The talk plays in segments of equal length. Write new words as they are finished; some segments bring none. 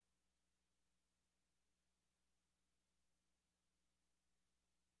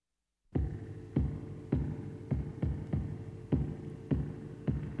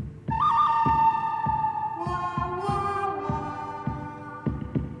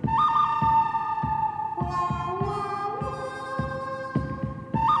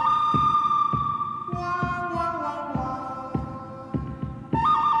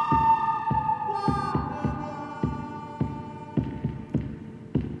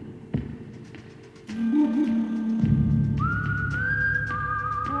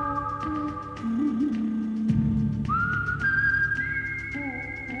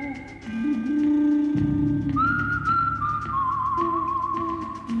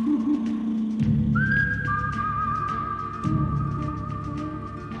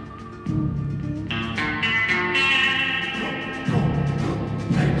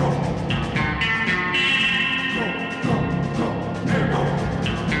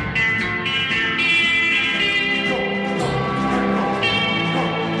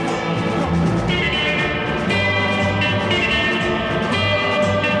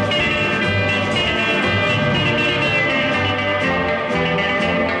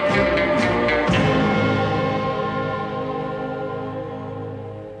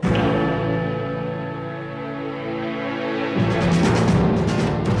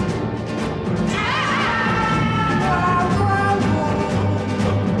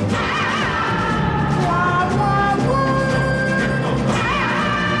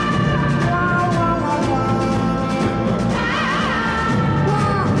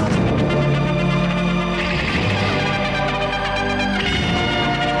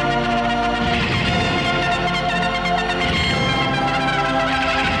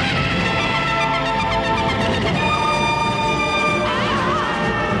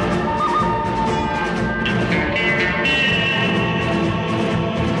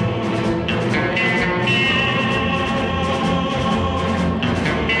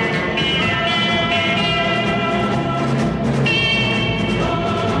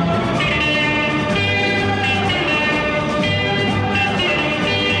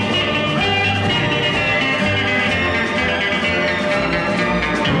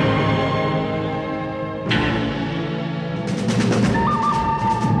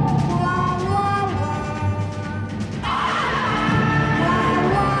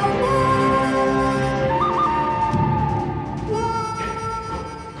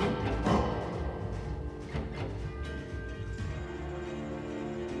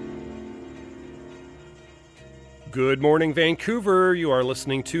Good morning, Vancouver. You are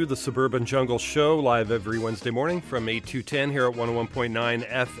listening to the Suburban Jungle Show, live every Wednesday morning from 8 to 10 here at 101.9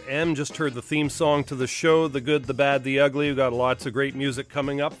 FM. Just heard the theme song to the show, The Good, the Bad, the Ugly. We've got lots of great music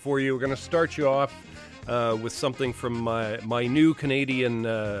coming up for you. We're going to start you off with something from my new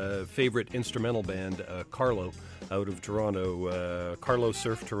Canadian favorite instrumental band, Carlo, out of Toronto. Carlo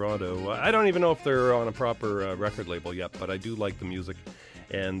Surf Toronto. I don't even know if they're on a proper record label yet, but I do like the music.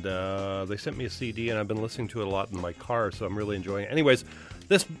 And they sent me a CD, and I've been listening to it a lot in my car, so I'm really enjoying it. Anyways,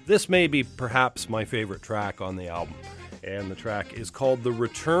 this may be perhaps my favorite track on the album. And the track is called The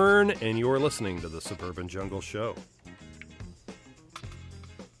Return, and you're listening to the Suburban Jungle Show.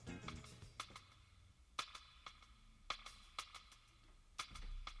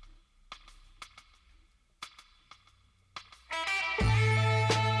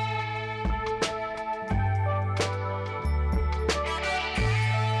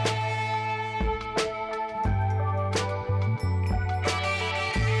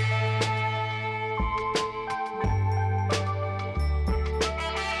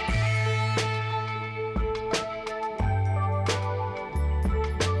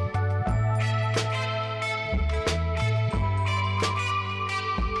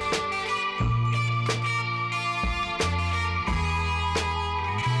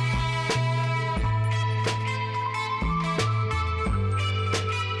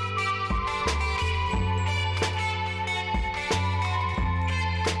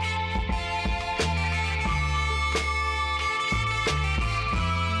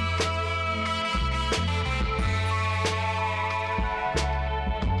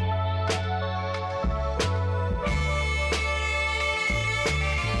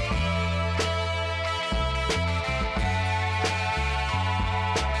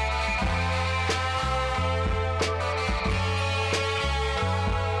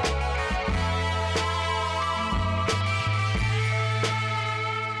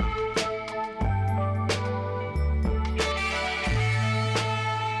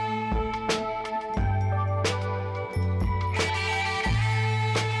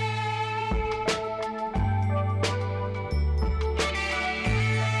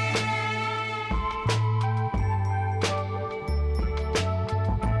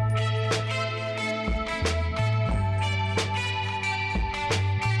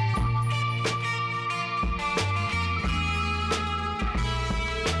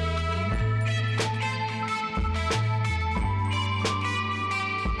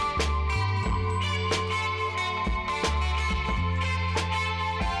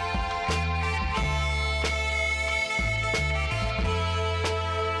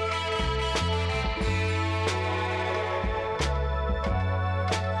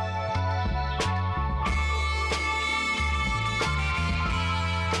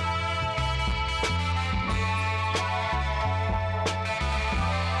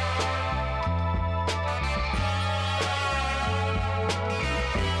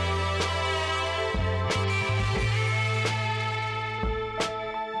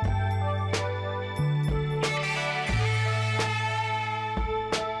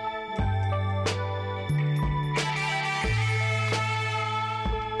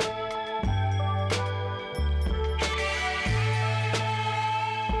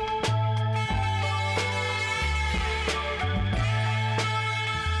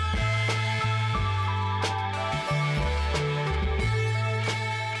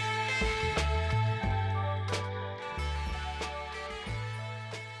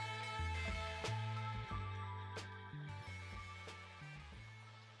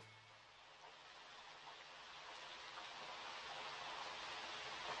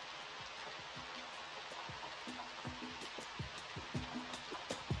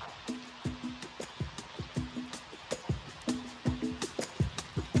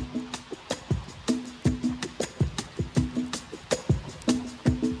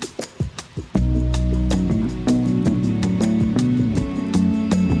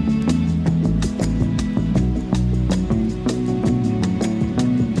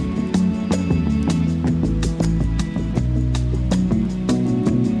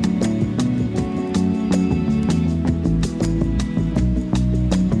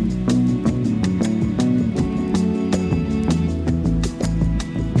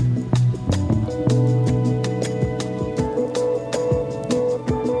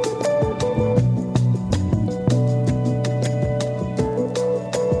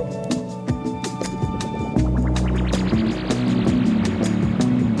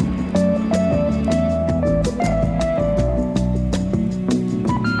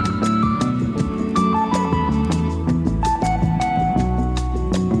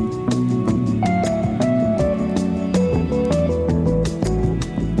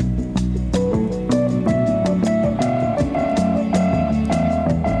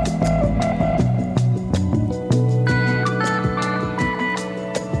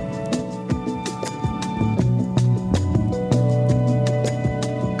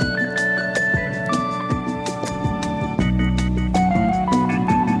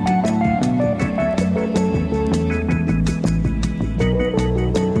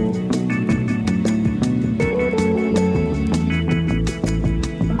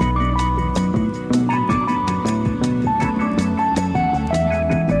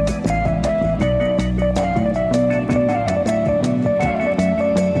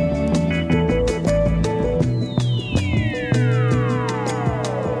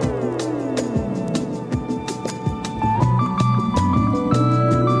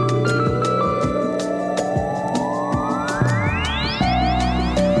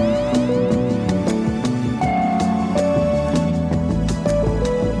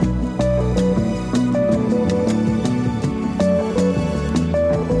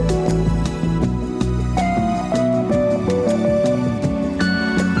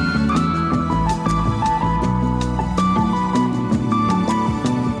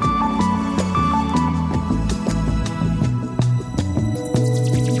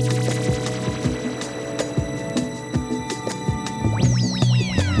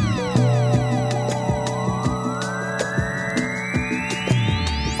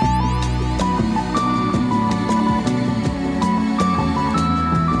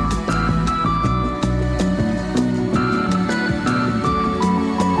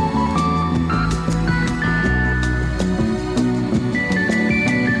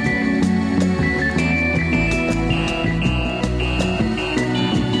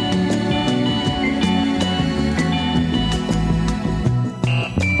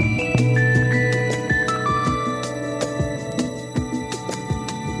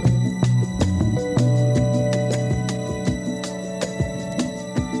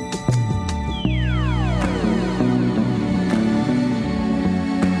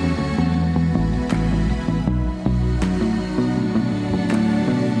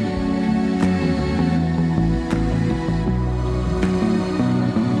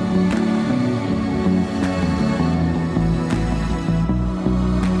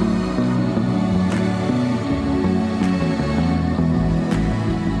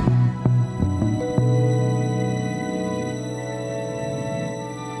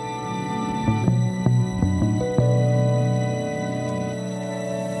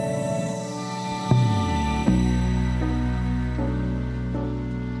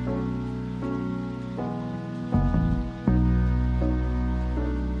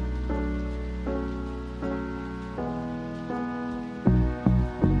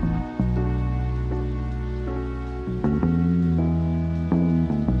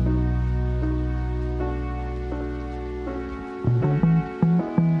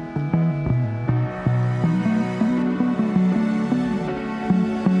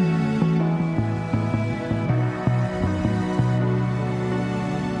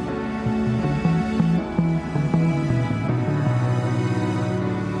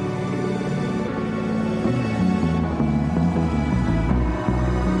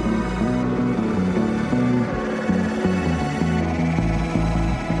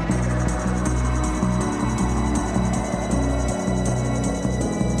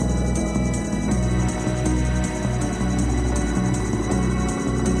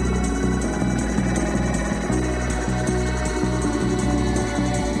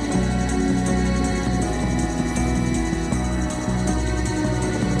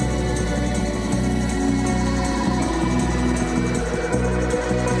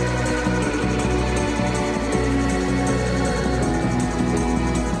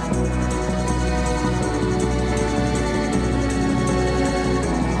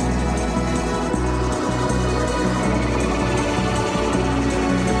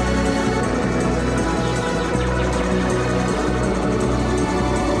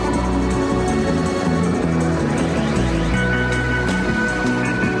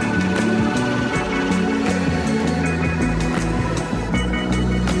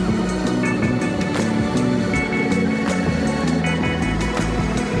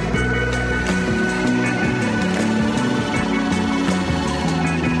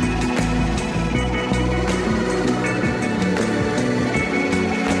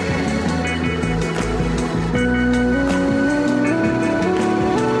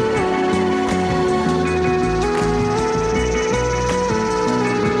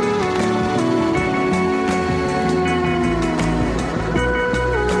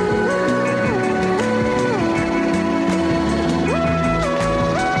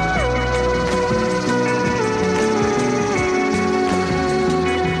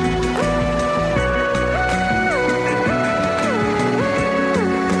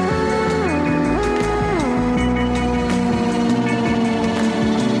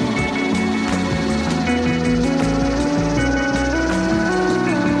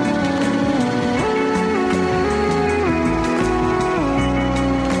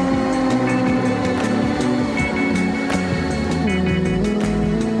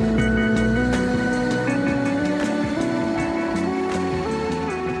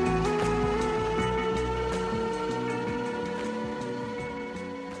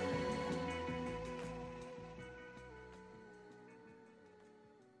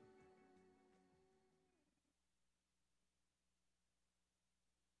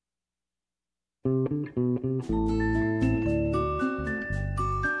 En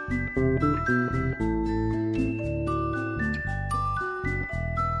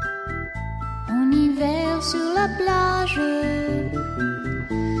hiver sur la plage,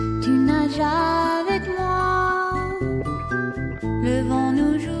 tu nages avec moi. Le vent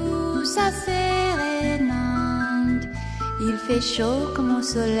nous joue sa sérénade. Il fait chaud comme au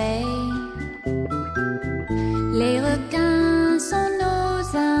soleil. Les requins sont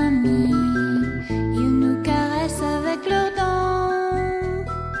nos amis. Ils nous caressent avec leurs dents.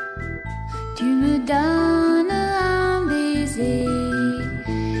 Tu me donnes un baiser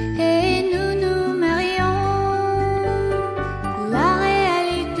et nous nous marions. La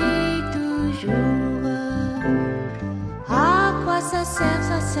réalité toujours. À quoi ça sert?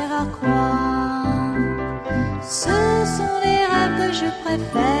 Ça sert à quoi? Ce sont les rêves que je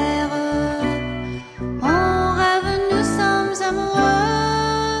préfère. En rêve, nous sommes amoureux.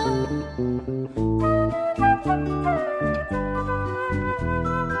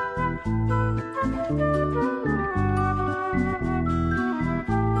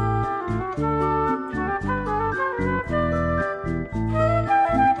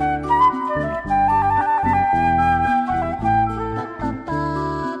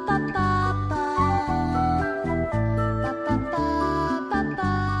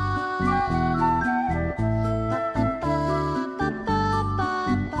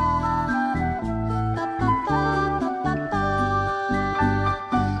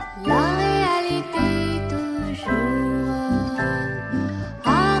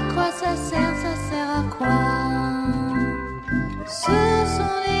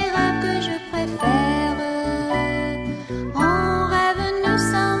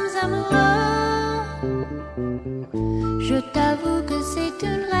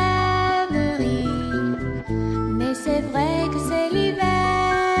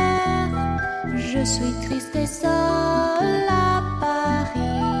 Je suis triste et seule à Paris,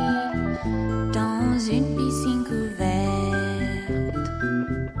 dans une piscine couverte,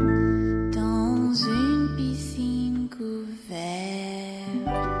 dans une piscine couverte.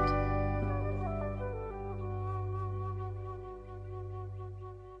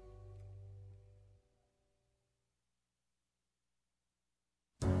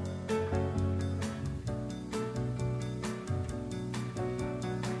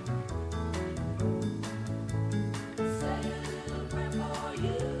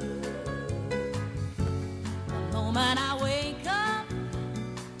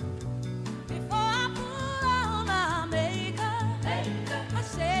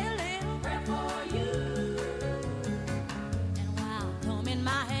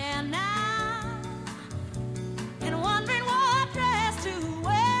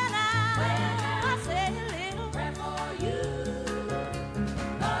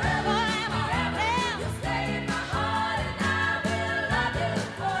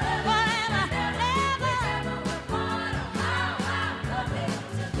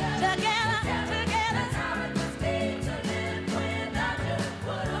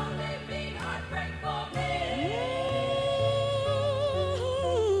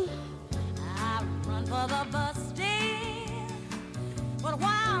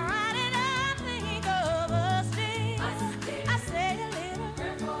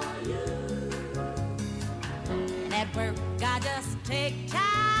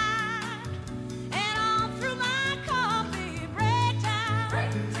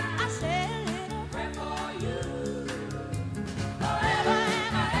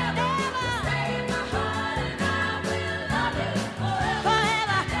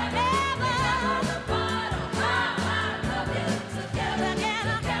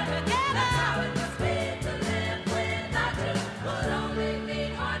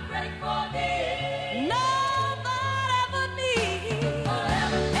 Nobody ever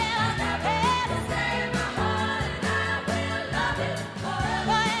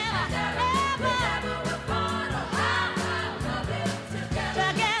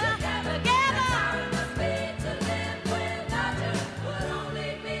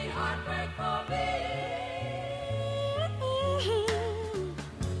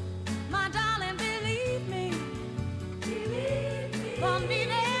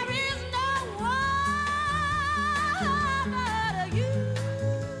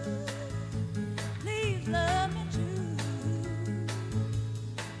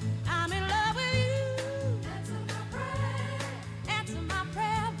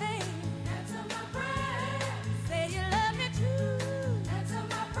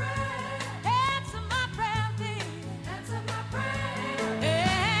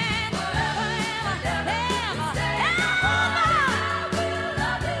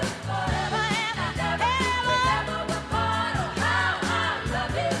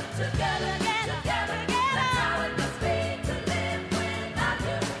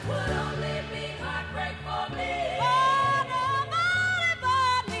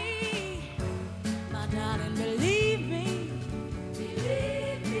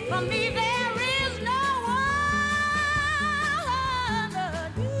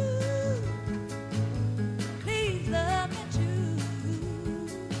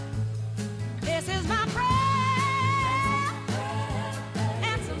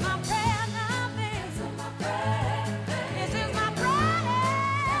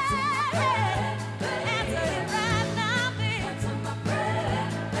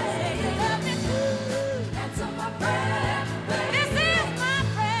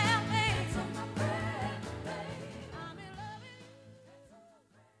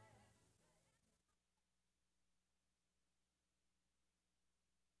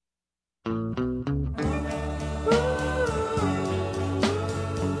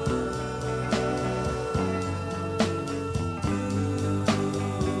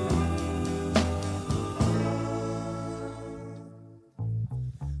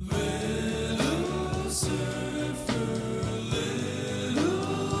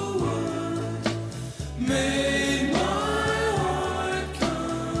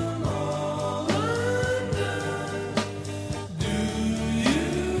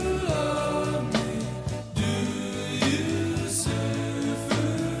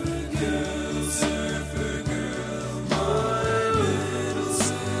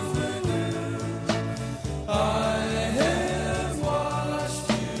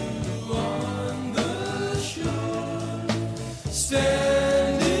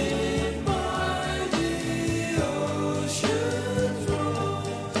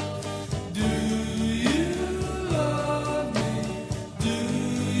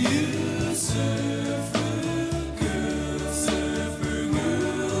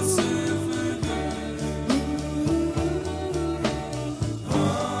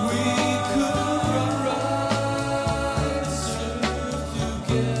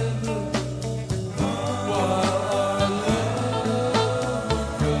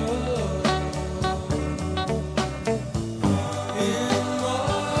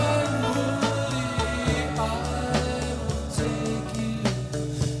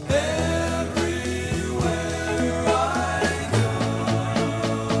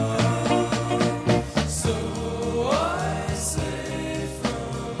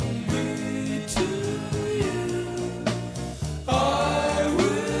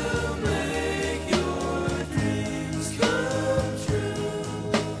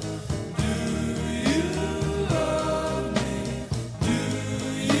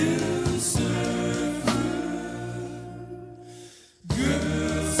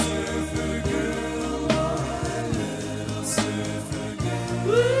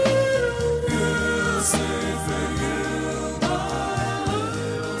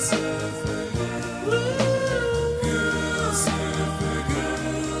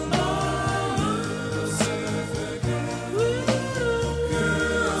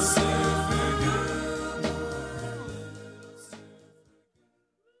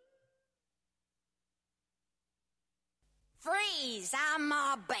Freeze! I'm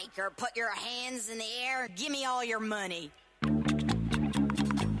Ma Baker. Put your hands in the air. Give me all your money.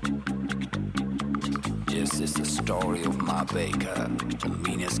 This is the story of Ma Baker, the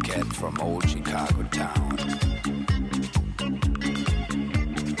meanest cat from old Chicago town.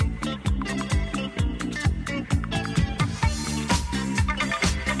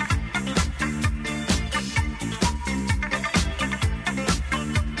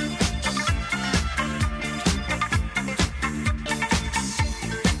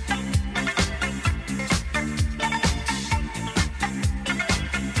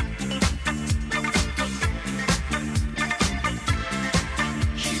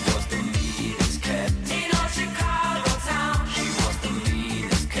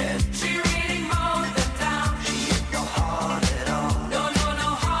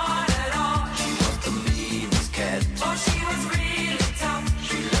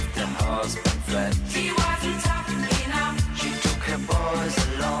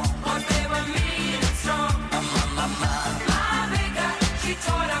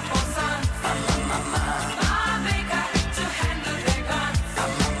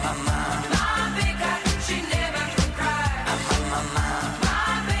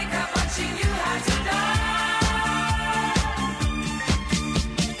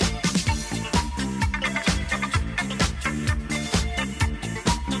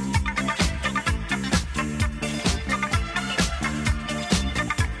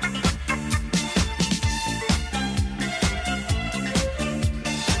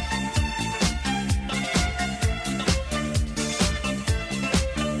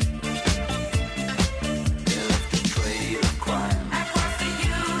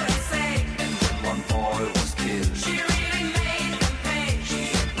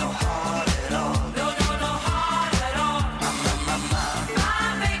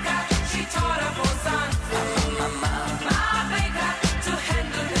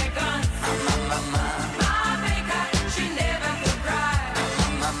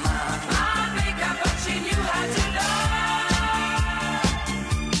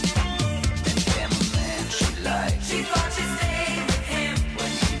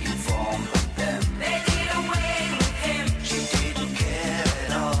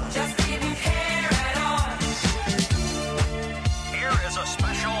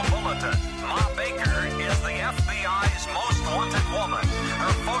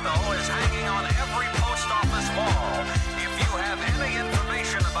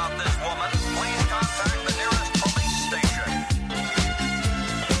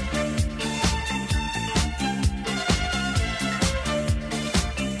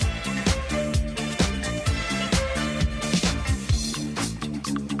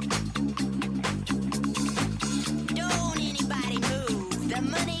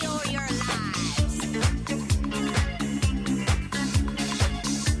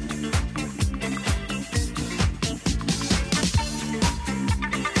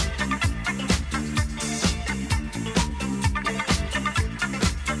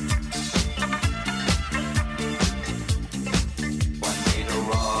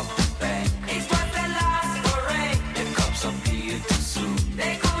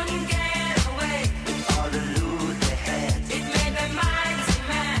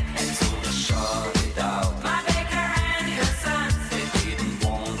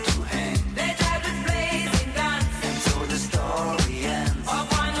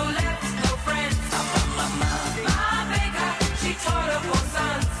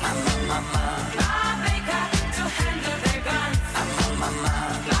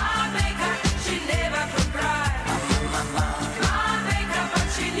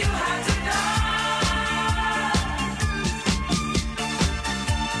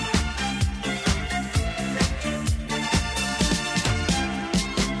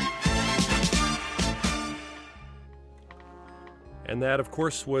 And that, of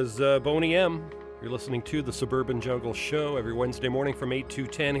course, was Boney M. You're listening to The Suburban Jungle Show every Wednesday morning from 8 to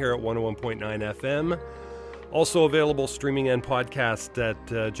 10 here at 101.9 FM. Also available streaming and podcast at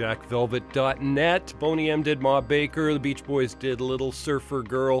jackvelvet.net. Boney M did Ma Baker. The Beach Boys did Little Surfer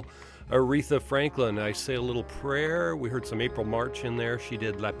Girl. Aretha Franklin, I Say a Little Prayer. We heard some April March in there. She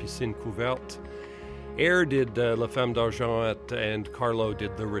did La Piscine Couverte. Air did La Femme d'Argent, and Carlo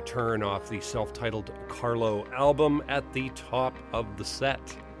did The Return off the self-titled Carlo album at the top of the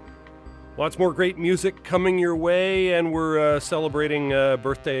set. Lots more great music coming your way, and we're celebrating a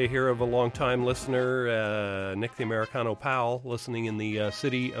birthday here of a long-time listener, Nick the Americano Powell, listening in the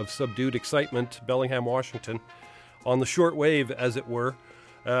city of subdued excitement, Bellingham, Washington, on the short wave, as it were.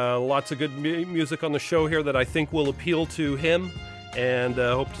 Lots of good music on the show here that I think will appeal to him, and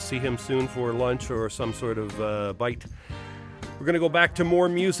hope to see him soon for lunch or some sort of bite. We're going to go back to more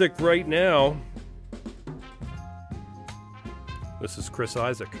music right now. This is Chris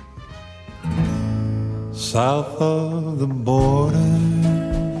Isaak. South of the border,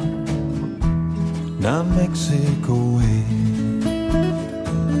 down Mexico way,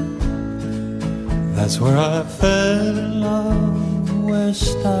 that's where I fell in love, where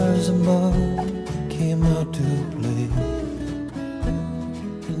stars above came out to play.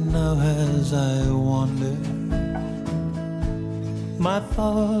 And now as I wander, my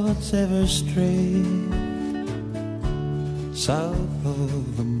thoughts ever stray south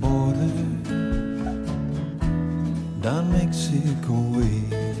of the border, down Mexico way.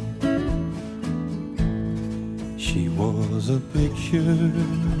 She was a picture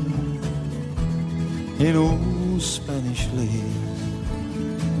in old Spanish lace,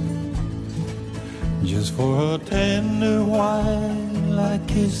 just for a tender while I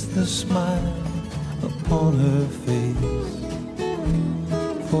kissed the smile upon her face.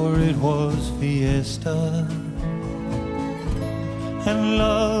 For it was fiesta, and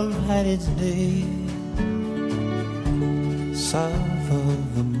love had its day south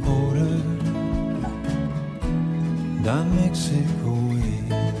of the border, down Mexico way.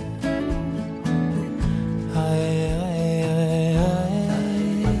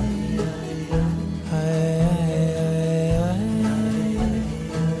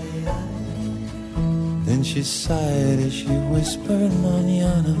 Then she sighed as she whispered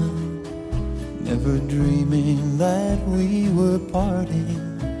mañana, never dreaming that we were parting.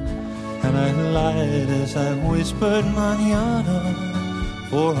 And I lied as I whispered mañana,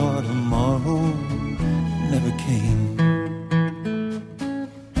 for our tomorrow never came.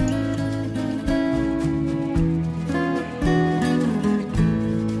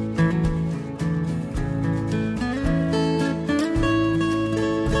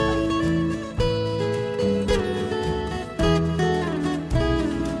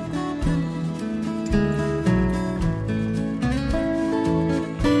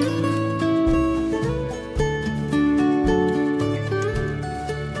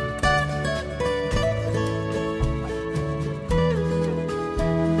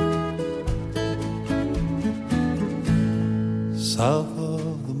 South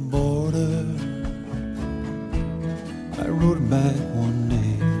of the border, I rode back one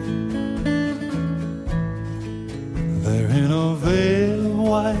day. There in a veil of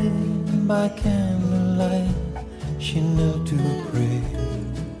white, by candlelight, she knelt to pray.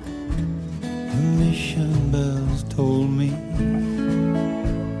 The mission bells told me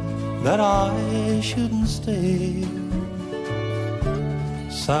that I shouldn't stay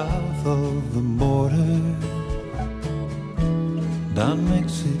south of the border, down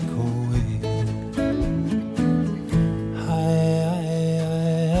Mexico way.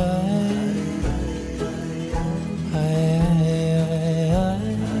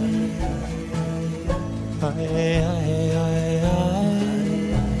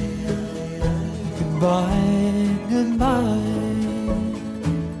 Goodbye, goodbye.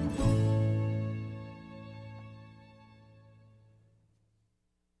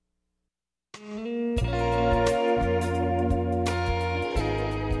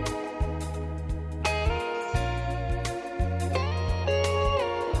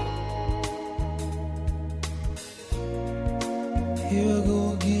 Here I go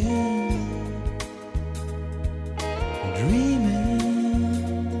again, dreaming.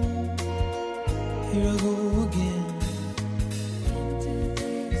 Here I go again.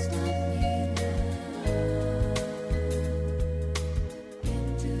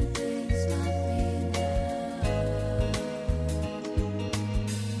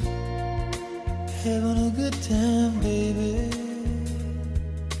 Having a good time, baby.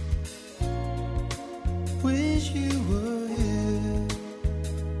 Wish you were here,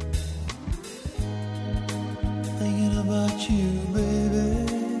 thinking about you, baby.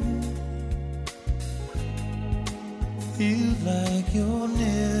 Feels like you're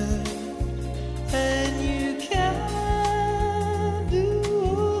near, and you can't do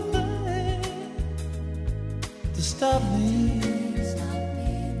a thing to stop me.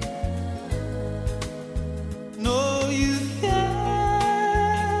 No, you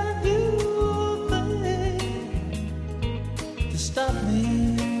can't do a thing to stop me.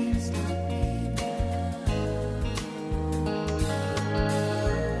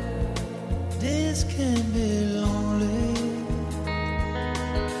 This can be lonely.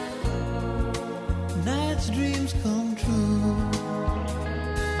 Nights dreams come true.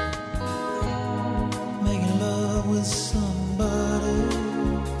 Making love with somebody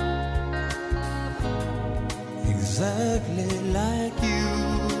exactly like you.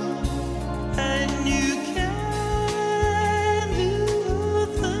 And you can't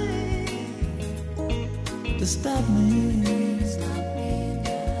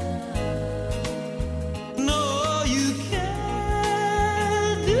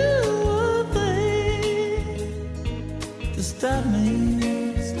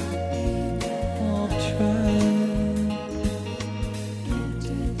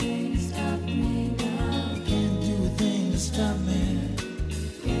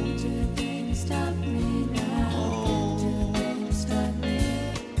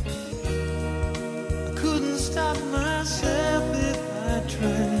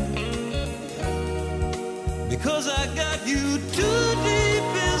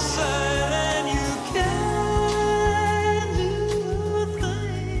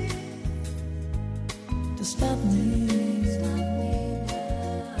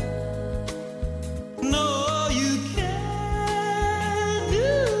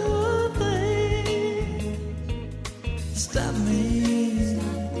stop me.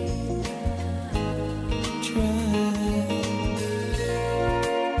 Try.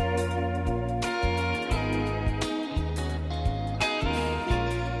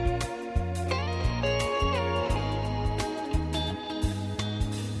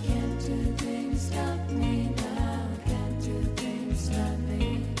 Can't two things stop me now? Can't two things stop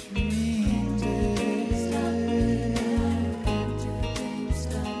me? Can't two things stop me now? Can't two things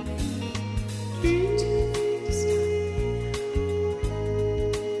stop me? Can't two things stop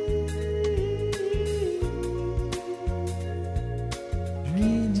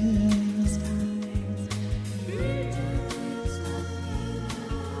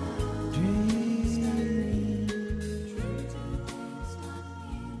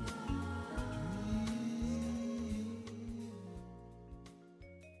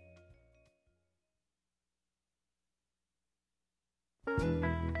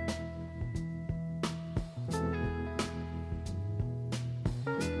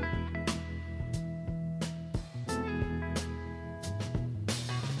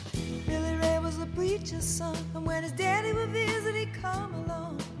Billy Ray was a preacher's son, and when his daddy would visit, he'd come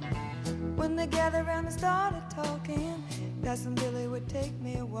along. When they gathered around and started talking, Cousin Billy would take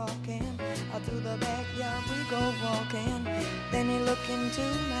me walking. Out through the backyard we go walking. Then he looked into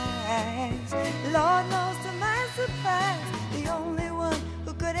my eyes. Lord knows to my surprise, the only one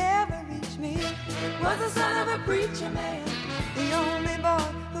who could ever reach me was the son of a preacher man. The only boy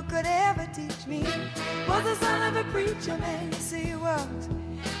who could ever teach me was the son of a preacher man. Yes, he was.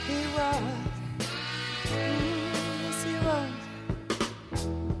 He was. Yes, he was.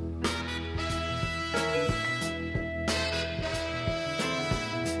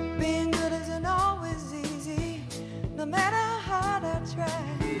 Being good isn't always easy, no matter how hard I try.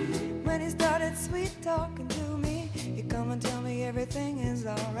 When he started sweet talking to me, he'd come and tell me everything is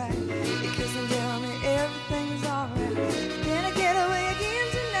alright. He'd kiss and tell me everything is alright. Can I get away again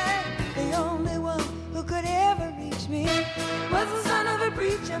tonight? The only one who could ever reach me was the son of a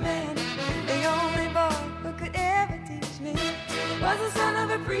preacher man. The only boy who could ever teach me was the son of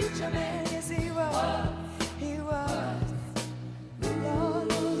a preacher man. Yes, he was. He was. Lord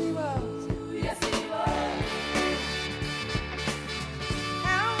knows he was. Yes, he was.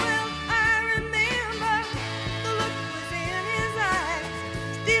 How well I remember the look was in his eyes,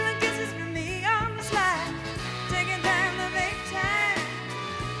 stealing kisses from me on the slide, taking time to make time,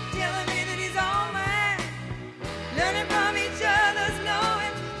 telling me that he's all mine, learning from each other's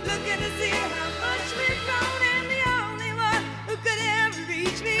knowing, looking to see how much we've grown, and the only one who could ever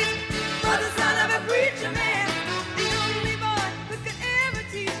reach me was the son of a preacher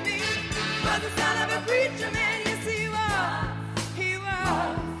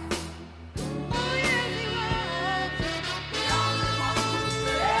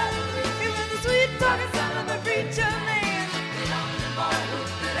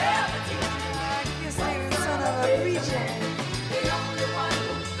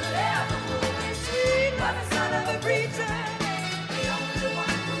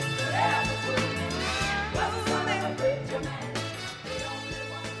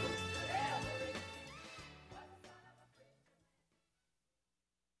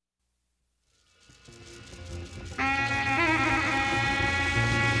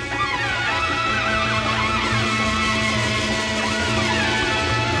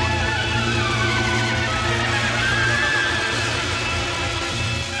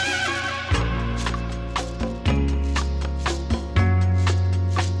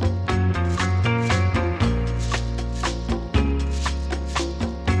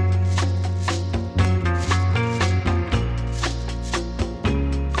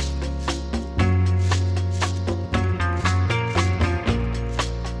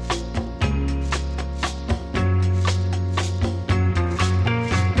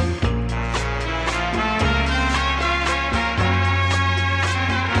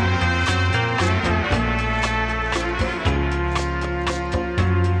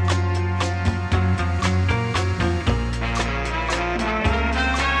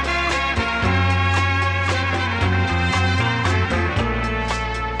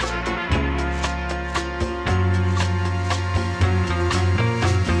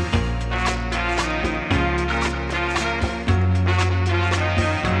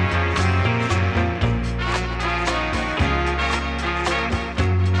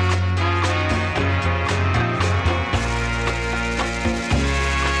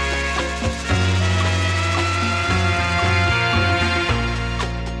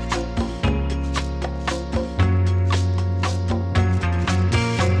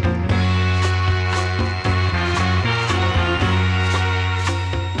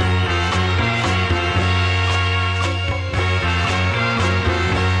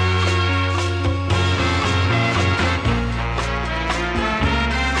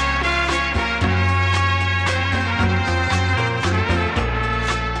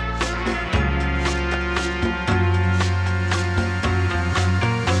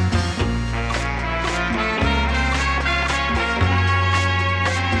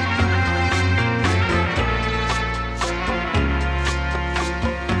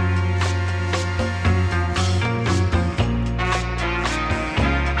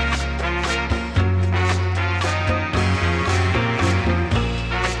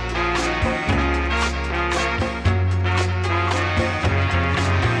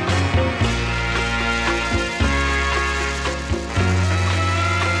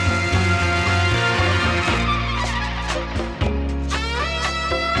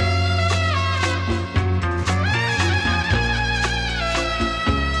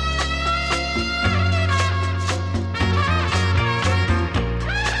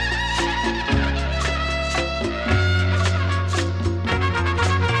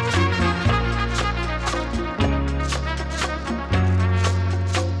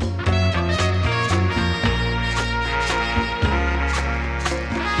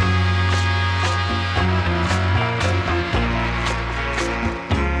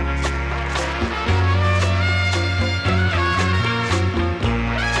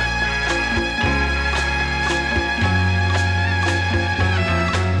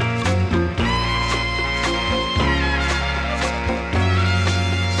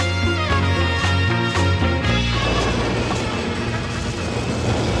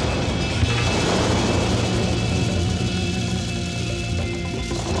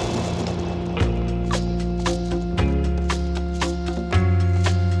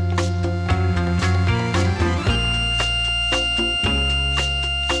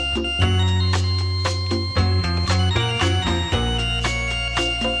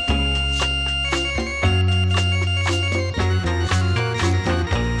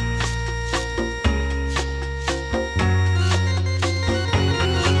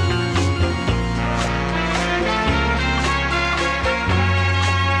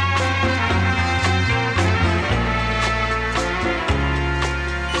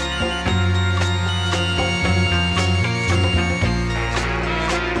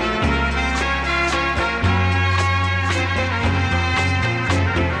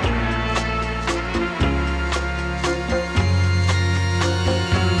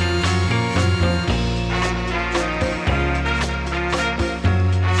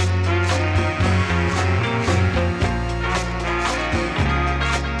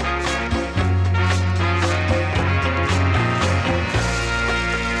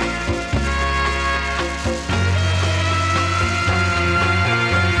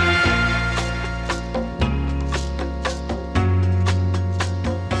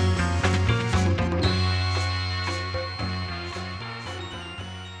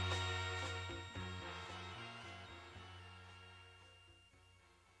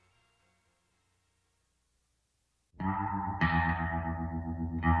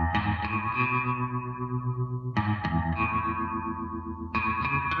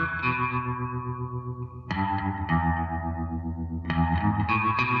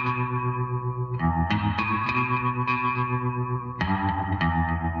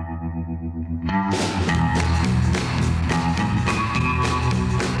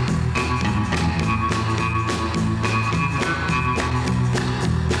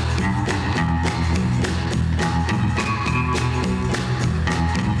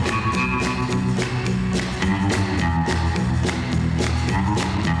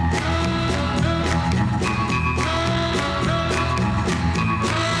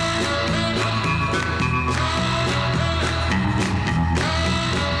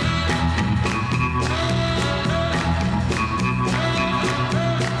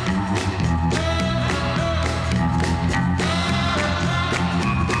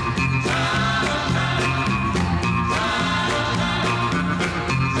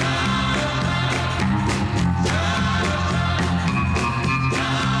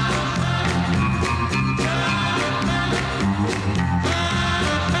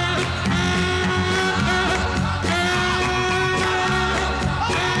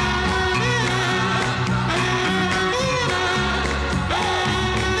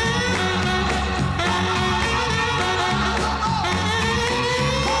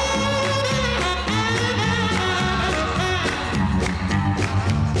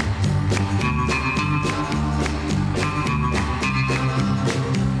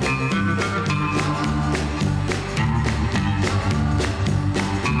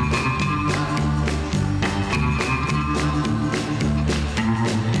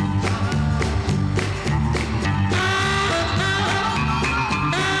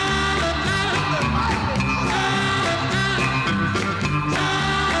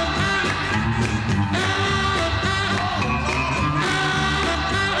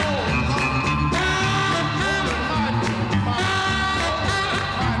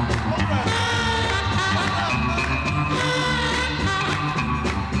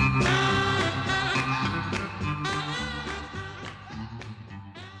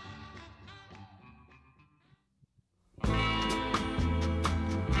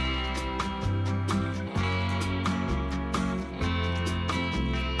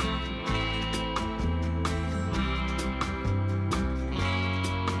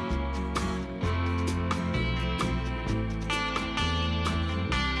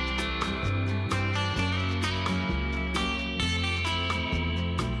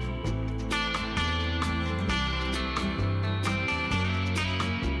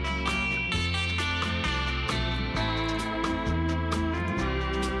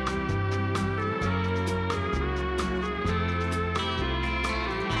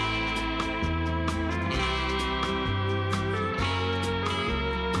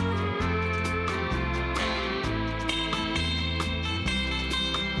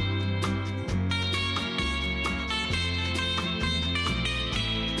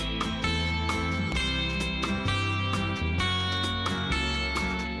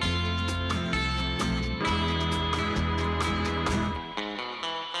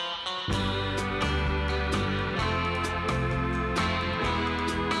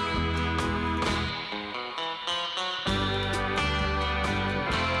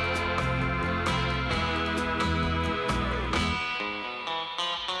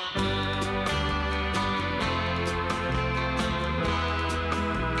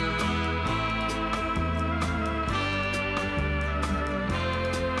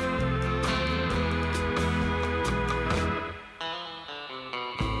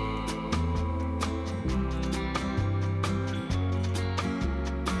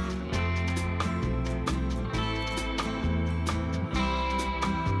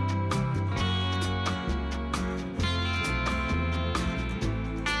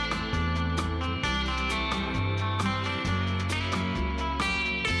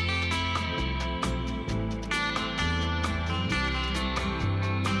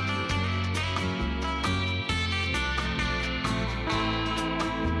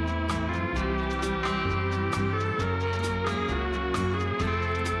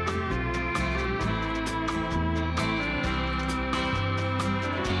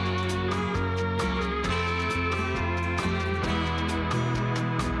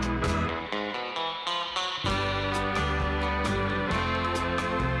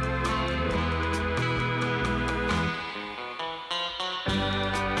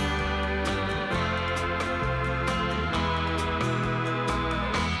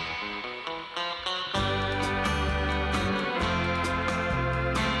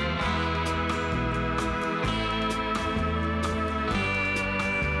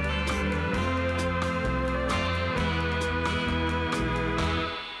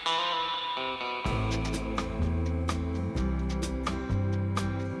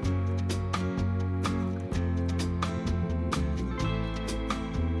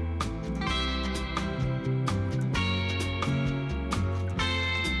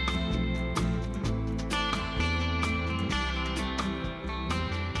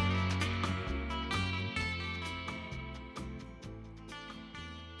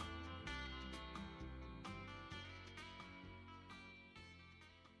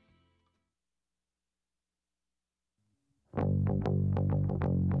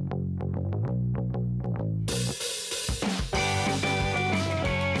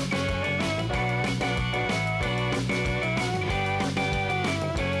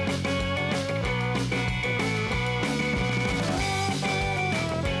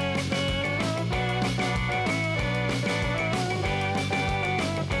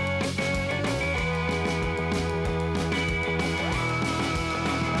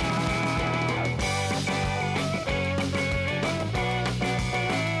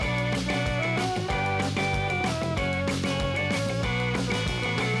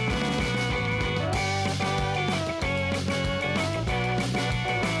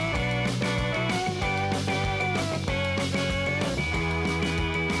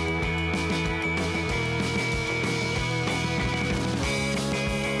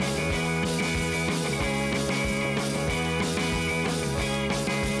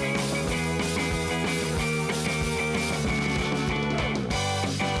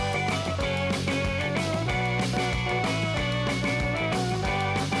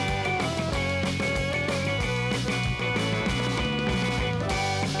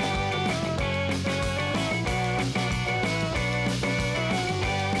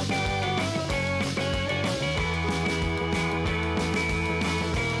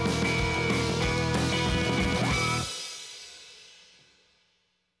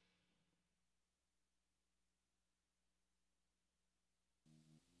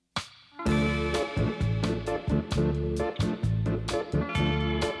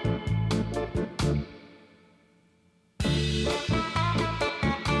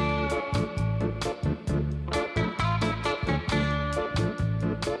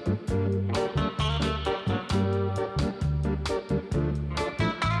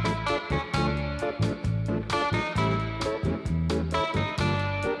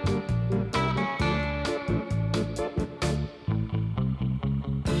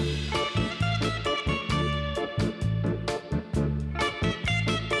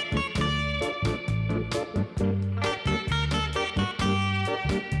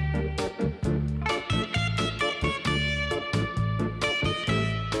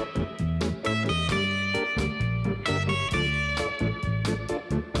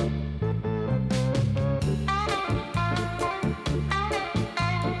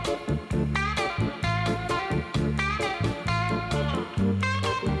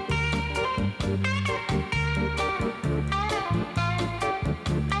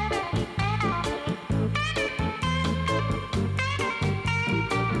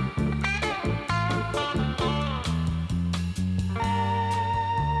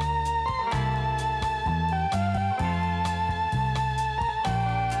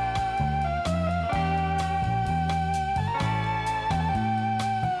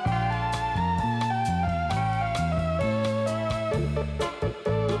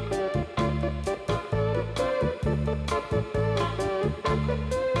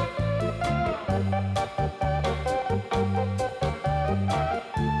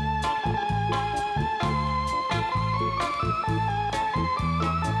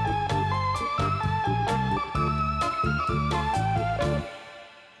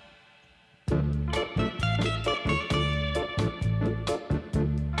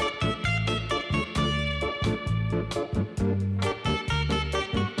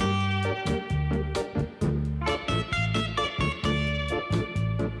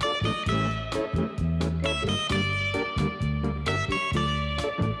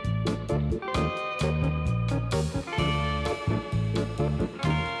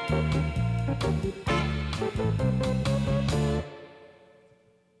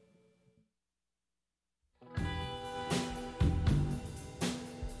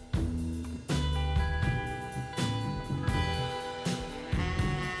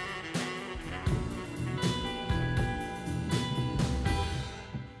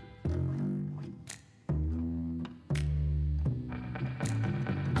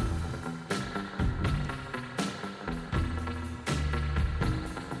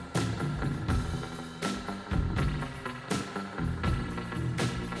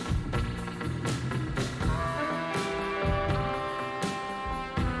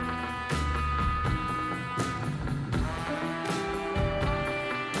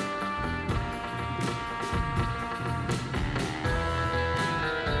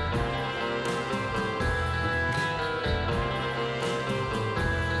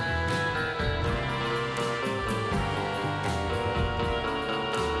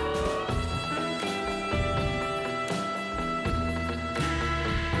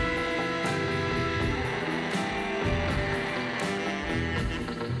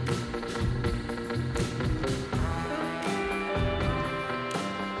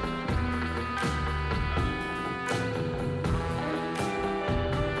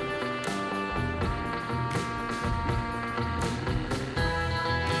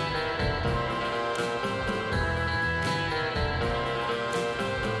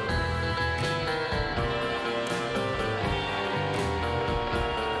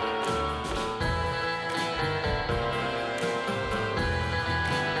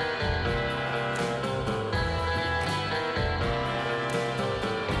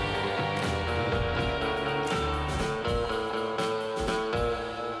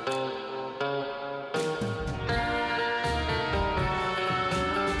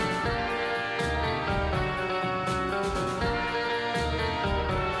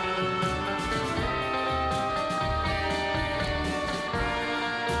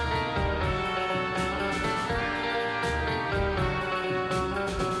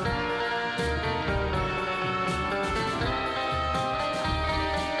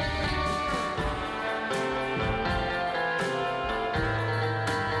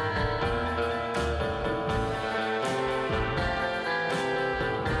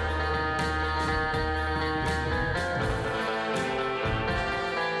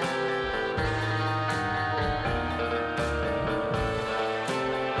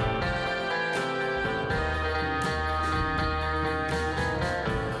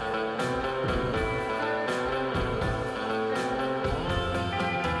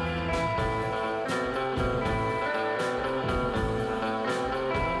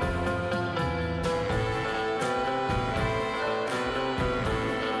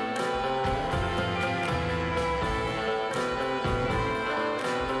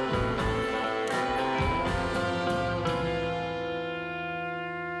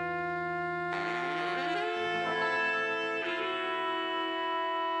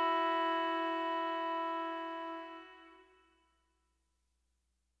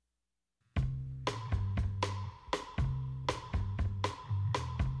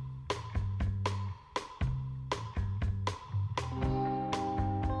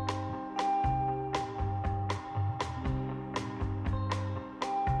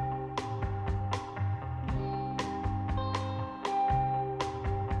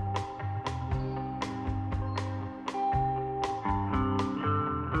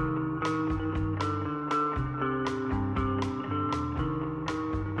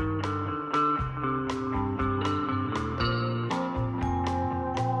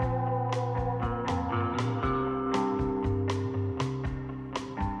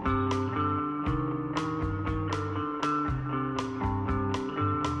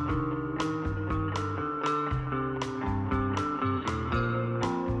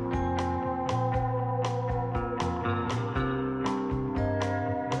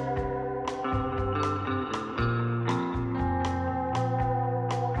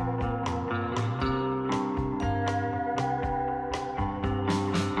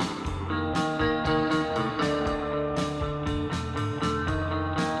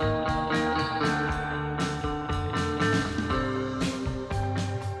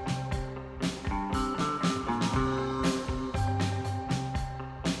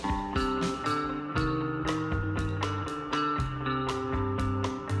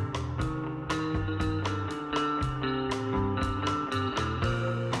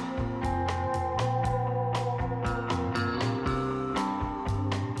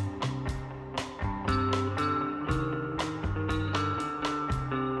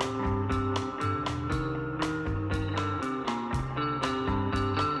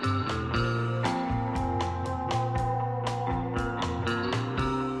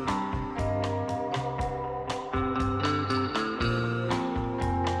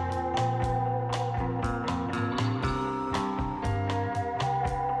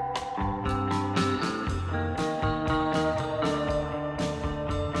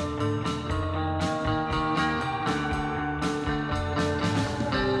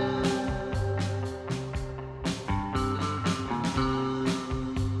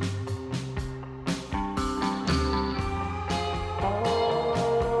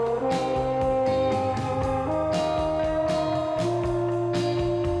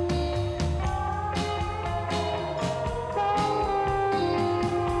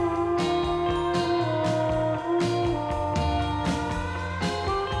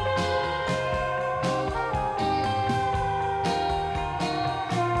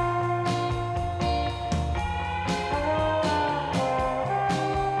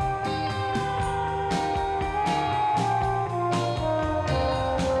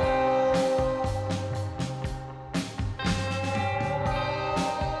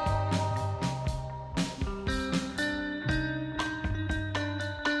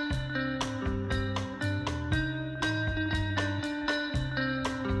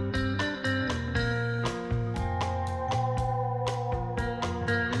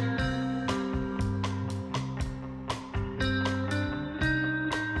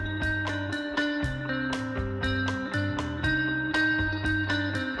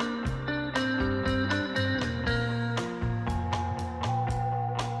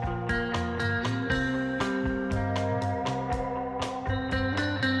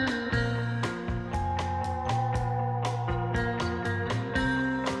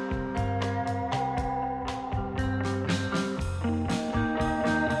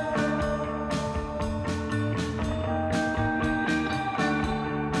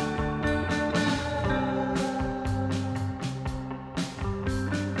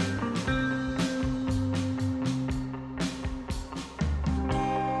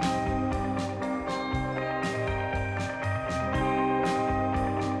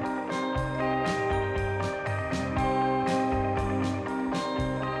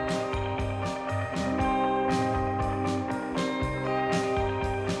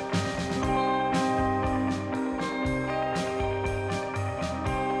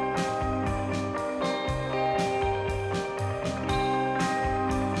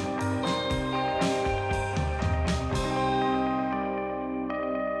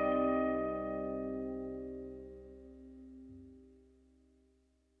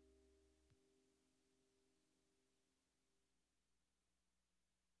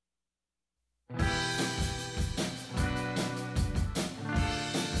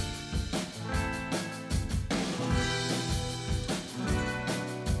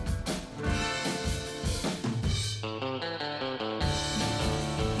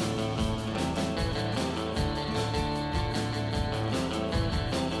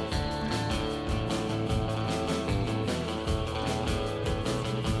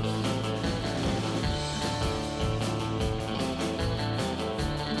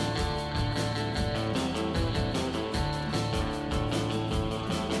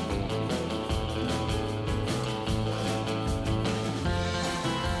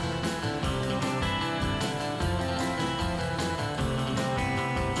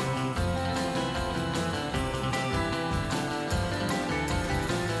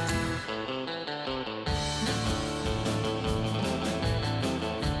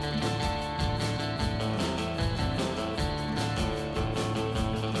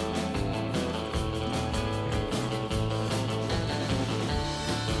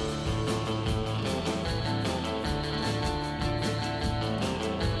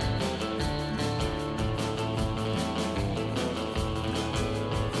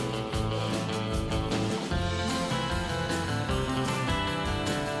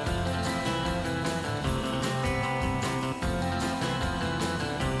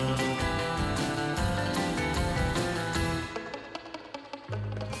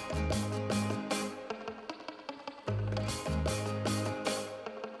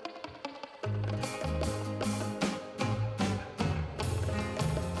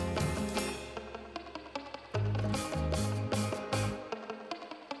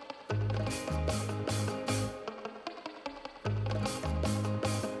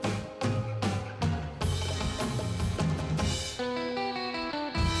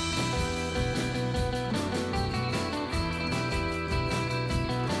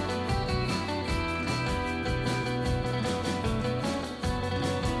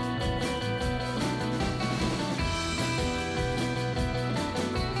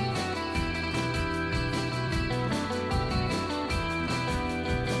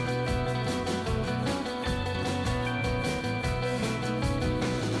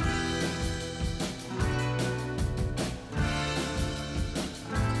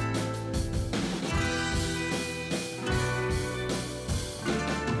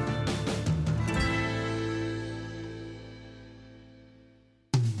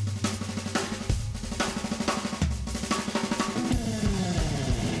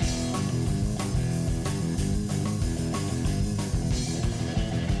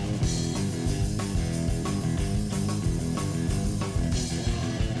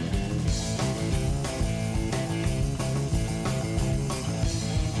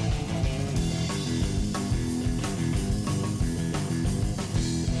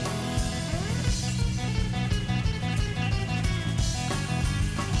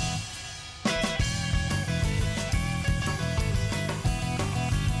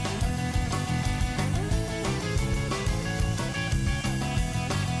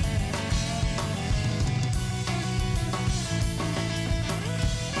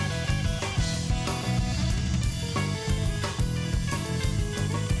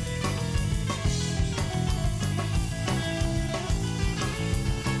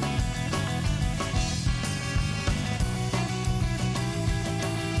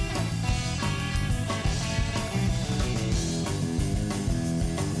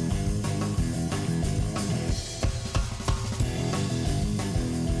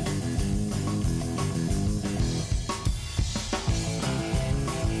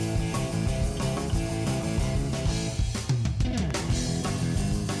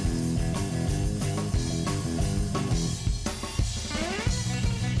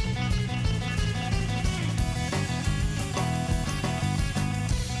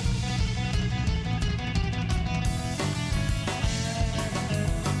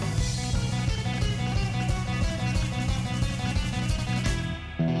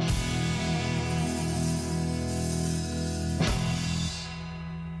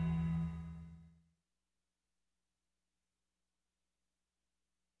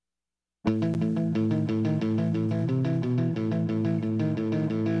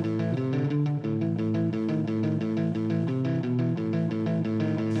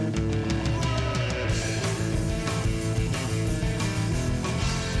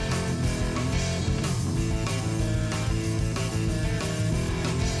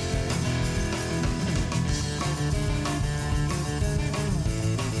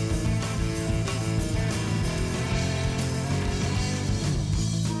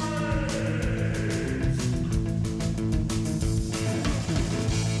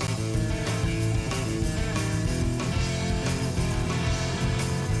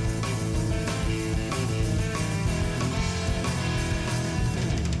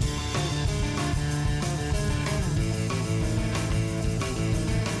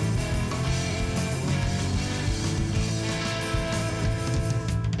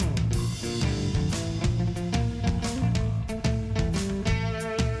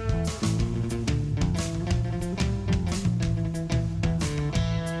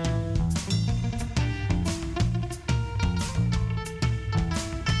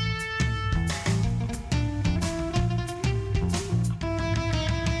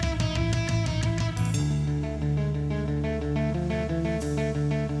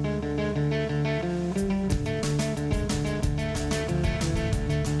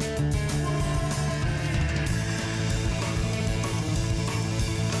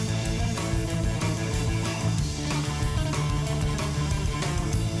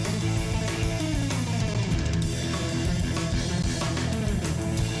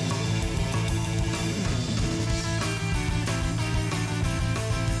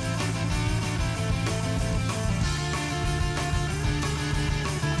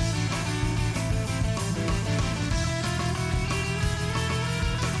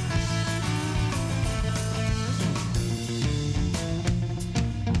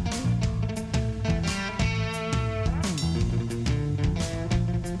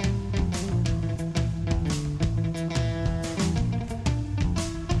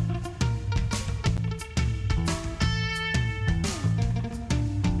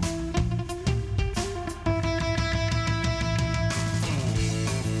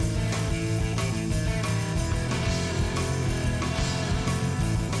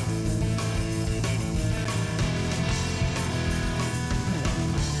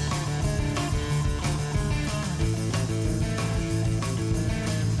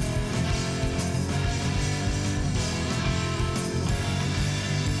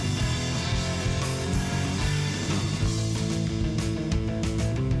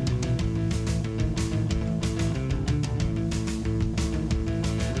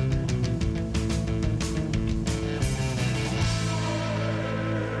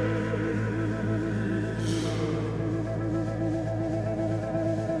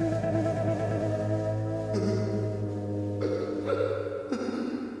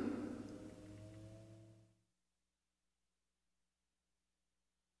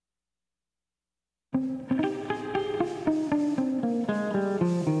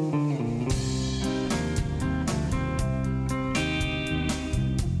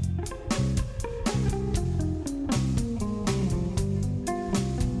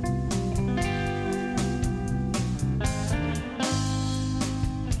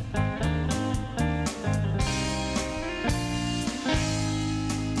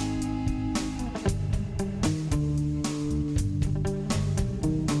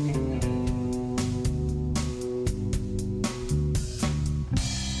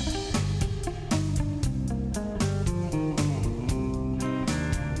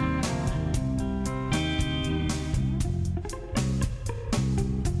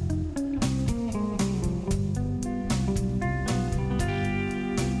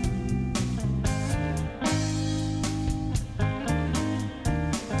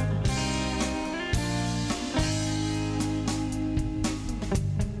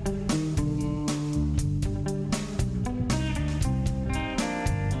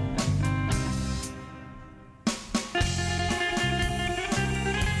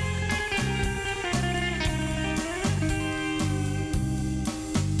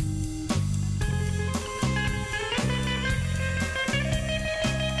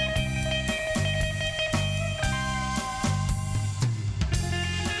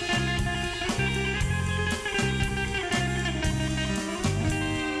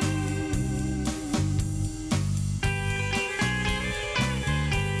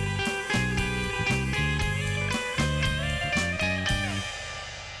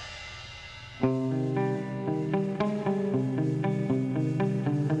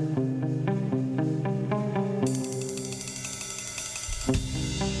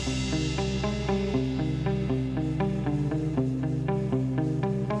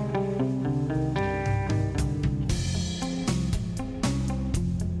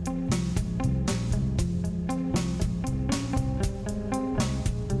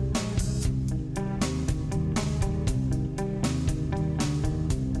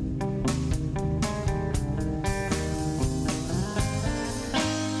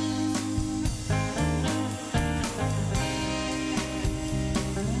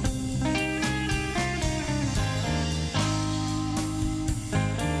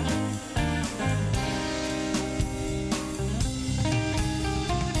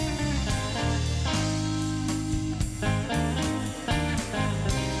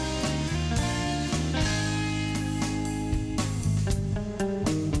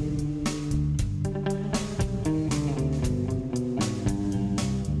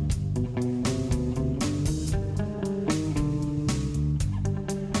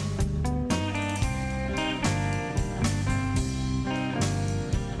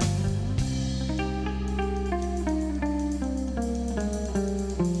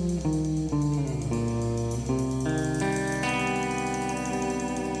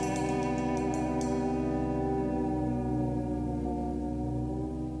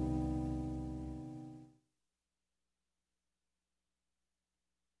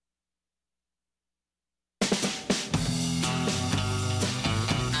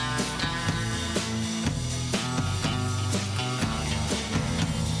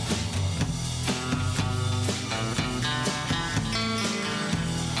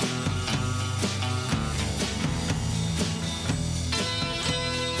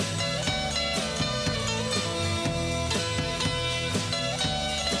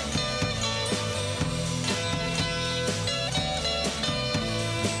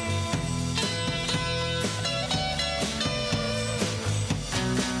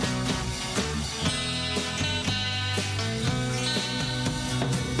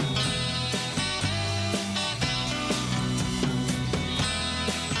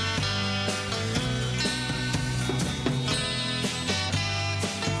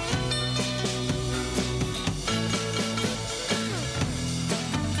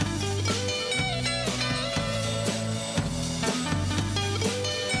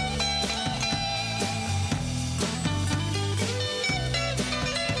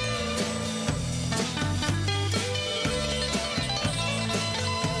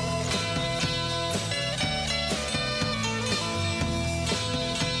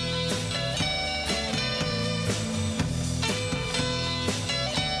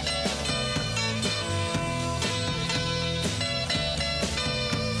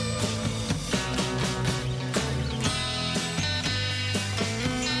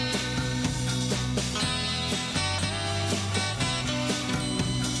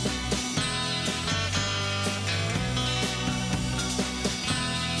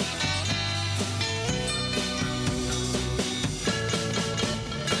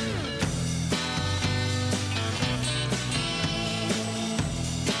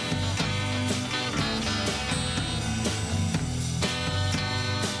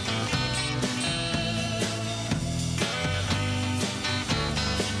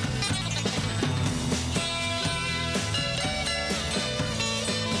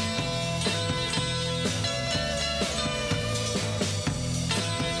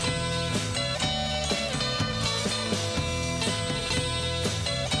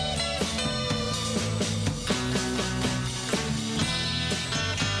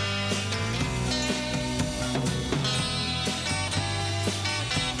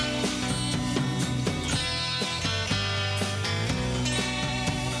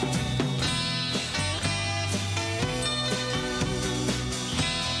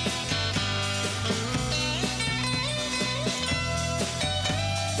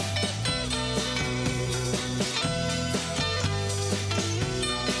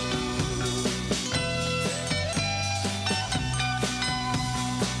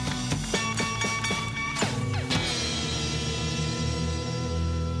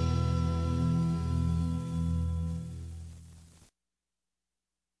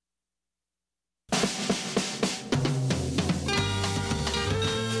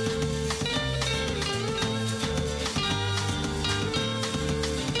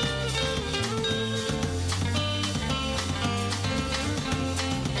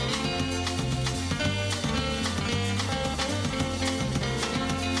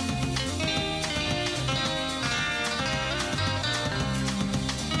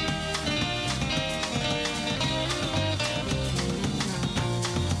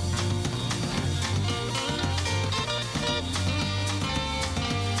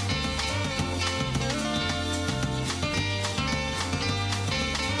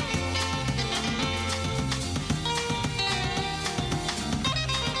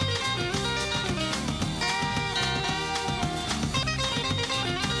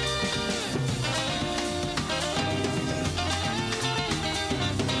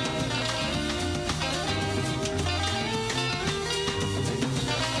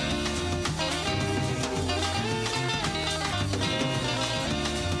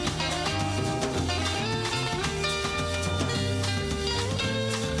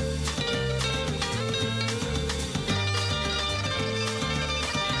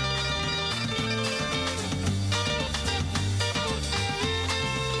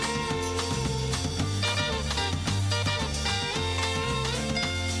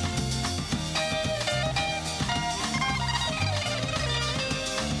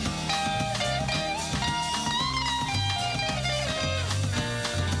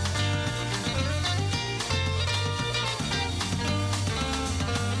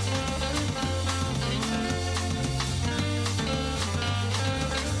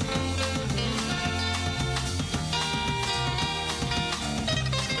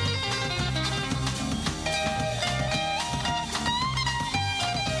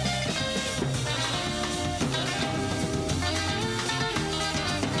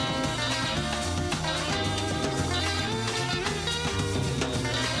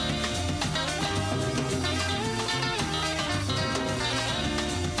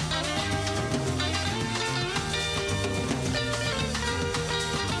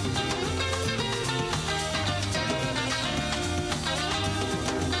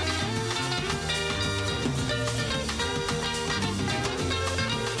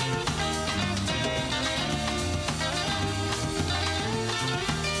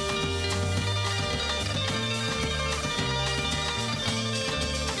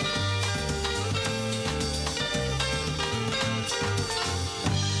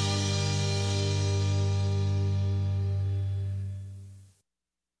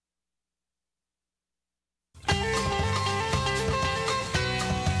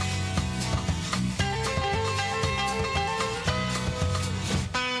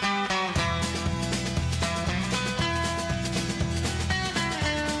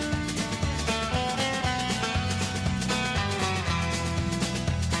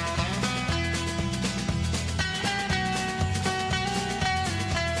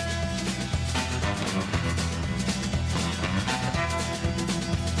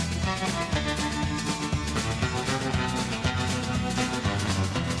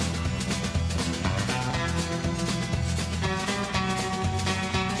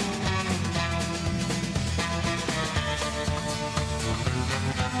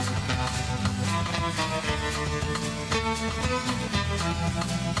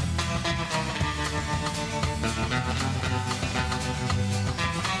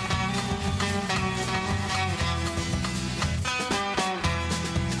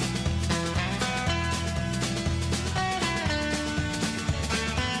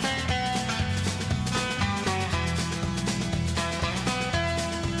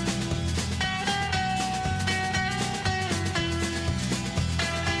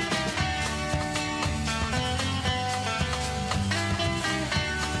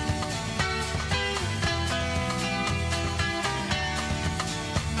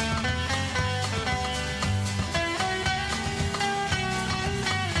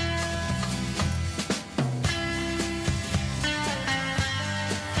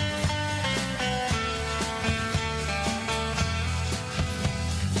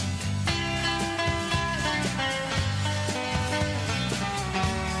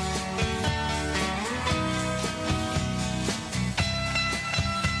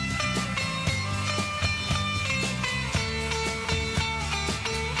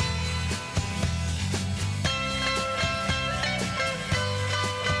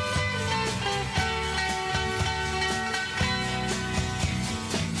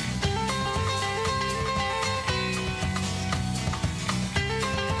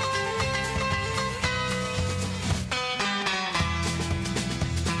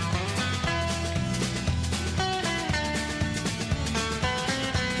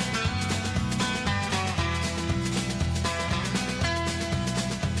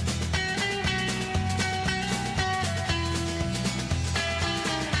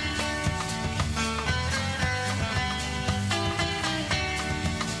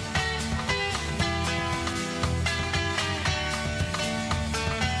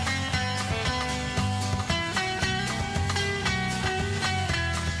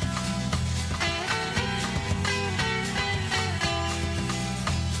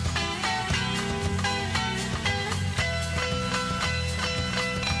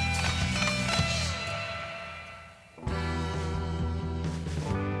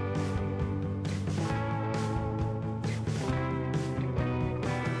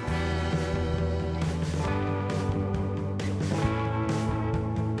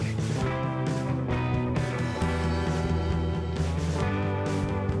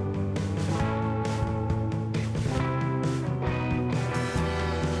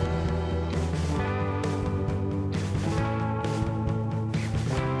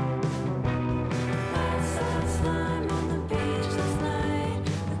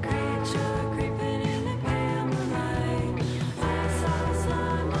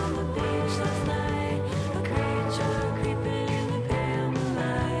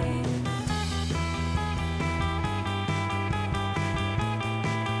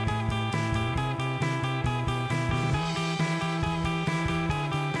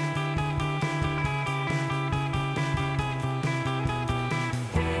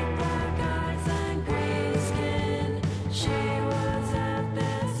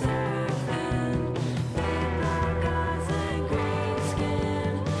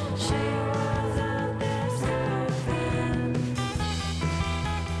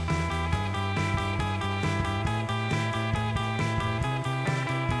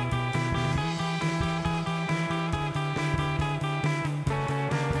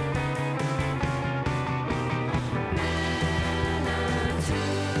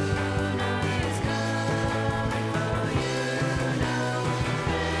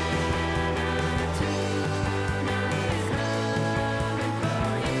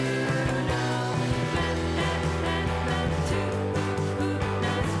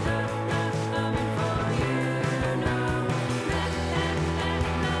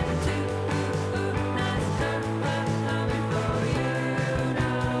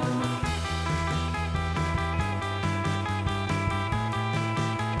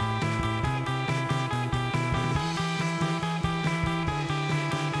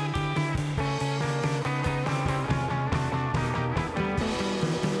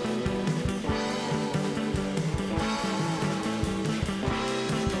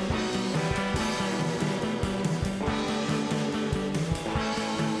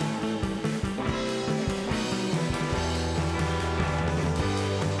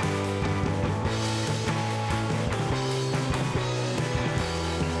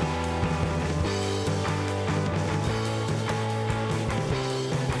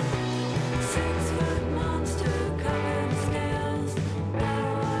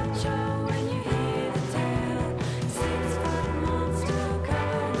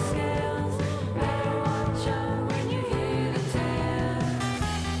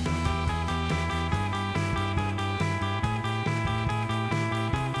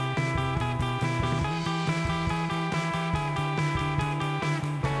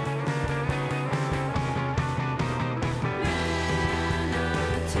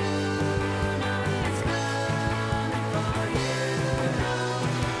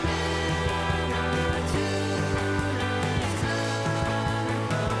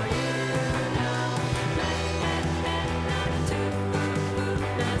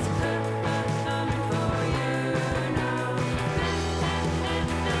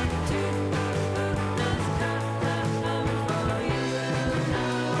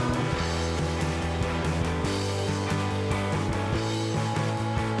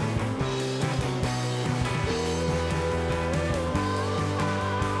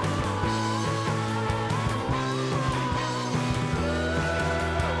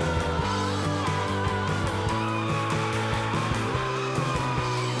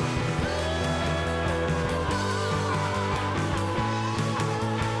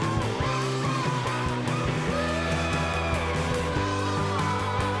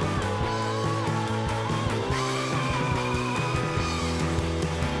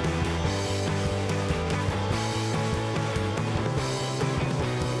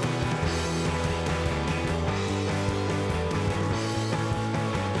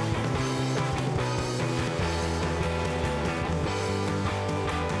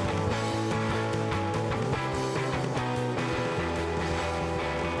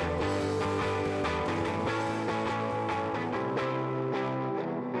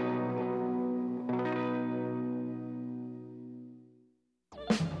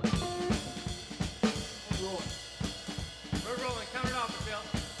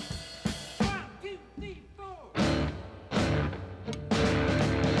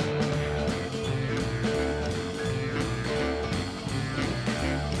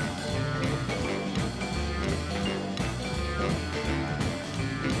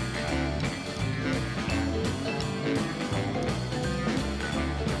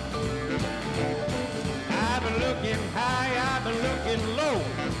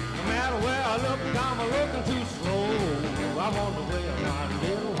wonder where my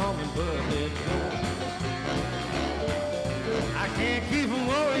little hummingbird did go. I can't keep from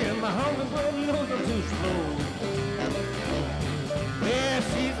worrying, my hummingbird knows I'm too slow. Yeah,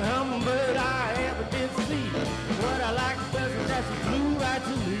 she's a hummingbird I ever did see. What I like best is that she flew right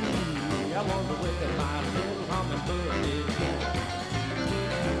to me. I wonder where my little hummingbird did go.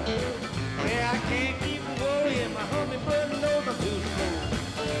 Yeah, I can't keep from worrying, my hummingbird knows I'm too slow.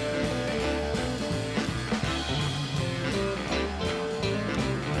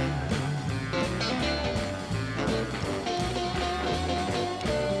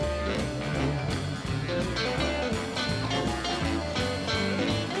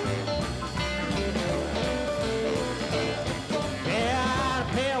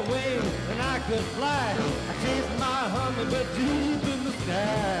 Could fly. I chased my hummingbird deep in the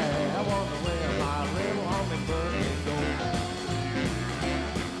sky. I wonder where my little hummingbird can go.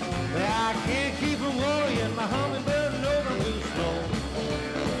 Yeah, I can't keep from worrying. My hummingbird knows I'm too slow.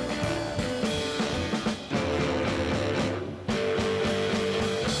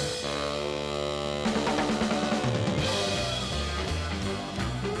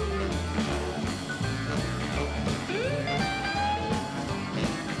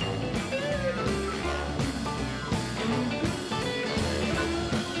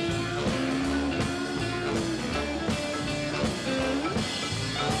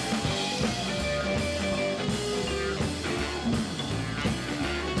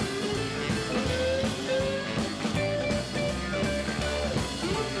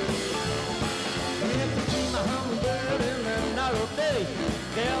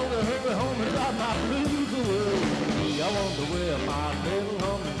 Tell her hurry home and drop my blues away. I wonder where my little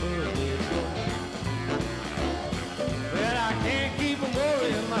hummingbird did go. Well, I can't keep from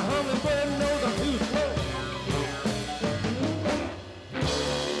worrying. My hummingbird knows I'm too slow.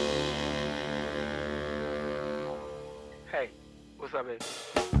 Hey, what's up, baby?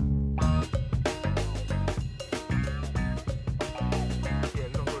 Yeah, we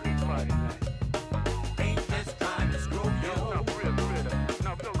gonna go to this party tonight. Ain't this time to screw you? No, for real, no, we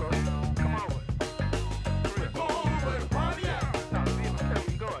don't go. Come on, for real. Go over the party, yeah. No, see, I'm telling you,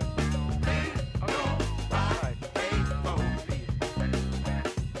 we going. Ain't nobody ain't gonna see it.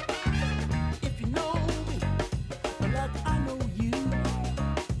 If you know me, like I know you,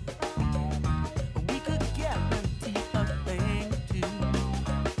 we could guarantee a thing or two.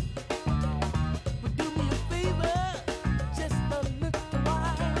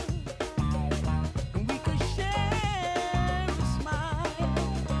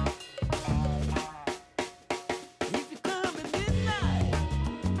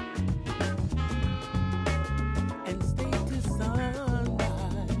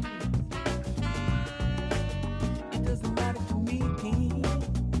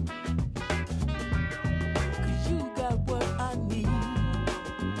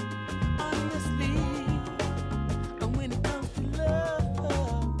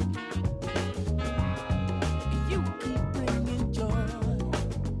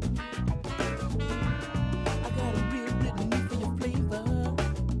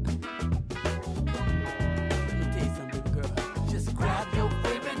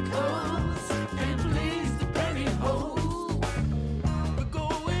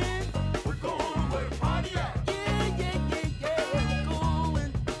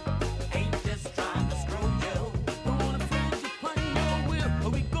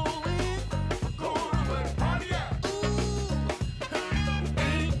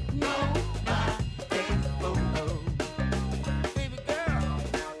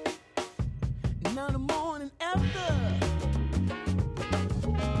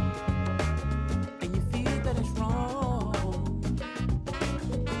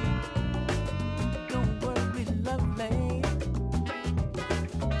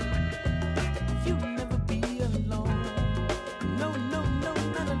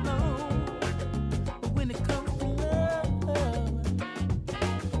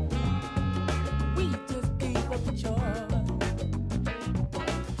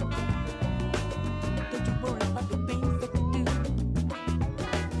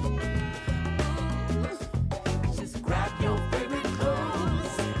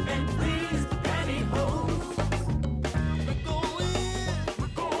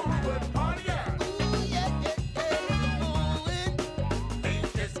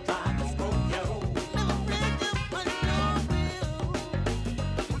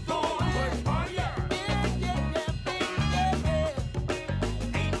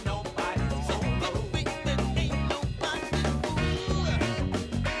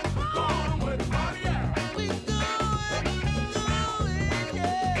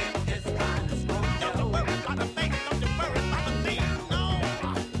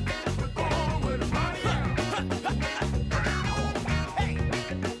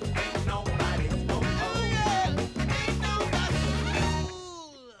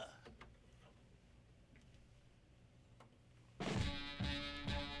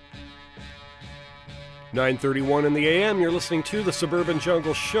 9:31 in the AM, you're listening to the Suburban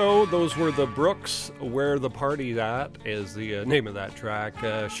Jungle Show. Those were the Brooks. Where the Party's At is the name of that track.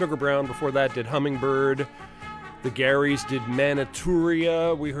 Sugar Brown before that did Hummingbird. The Garys did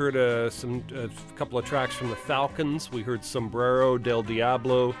Manituria. We heard a couple of tracks from the Falcons. We heard Sombrero, Del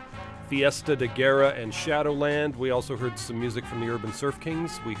Diablo, Fiesta de Guerra, and Shadowland. We also heard some music from the Urban Surf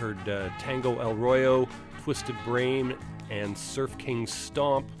Kings. We heard Tango El Royo, Twisted Brain, and Surf King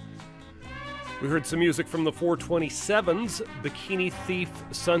Stomp. We heard some music from the 427s, Bikini Thief,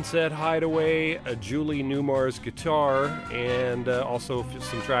 Sunset Hideaway, Julie Newmar's guitar, and also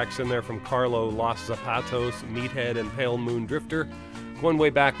some tracks in there from Carlo, Los Zapatos, Meathead, and Pale Moon Drifter. One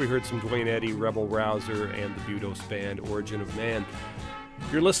way back, we heard some Dwayne Eddy, Rebel Rouser, and the Budos Band, Origin of Man.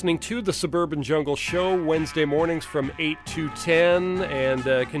 You're listening to the Suburban Jungle Show, Wednesday mornings from 8 to 10, and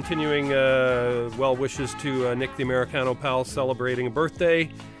continuing well wishes to Nick the Americano Pal celebrating a birthday.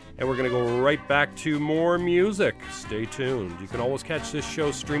 And we're going to go right back to more music. Stay tuned. You can always catch this show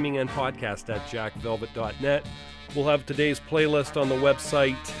streaming and podcast at jackvelvet.net. We'll have today's playlist on the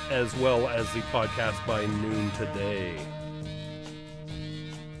website as well as the podcast by noon today.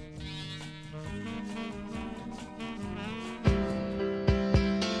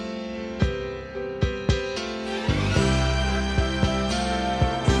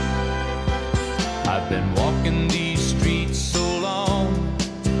 I've been walking these streets so long,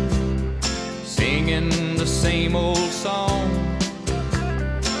 singing the same old song.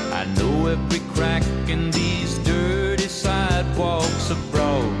 I know every crack in these dirty sidewalks of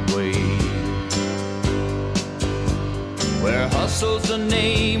Broadway, where hustle's the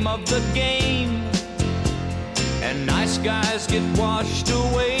name of the game, and nice guys get washed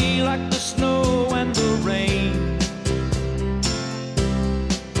away like the snow and the rain.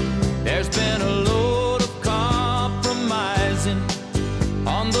 There's been a load of compromising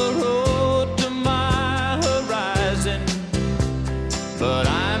on the road to my horizon, but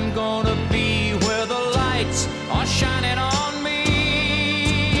I'm gonna be where the lights are shining on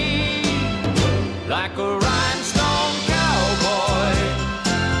me, like a rhinestone cowboy,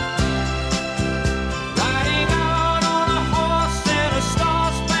 riding out on a horse in a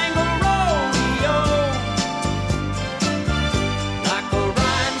star-spangled rodeo, like a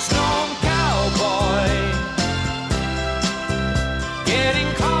rhinestone cowboy, getting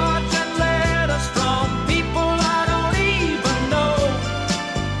cards and letters from people I don't even know,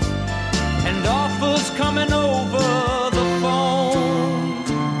 and offers coming over the phone.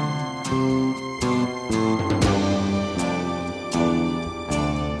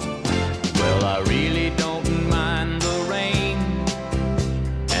 Well, I really don't mind the rain,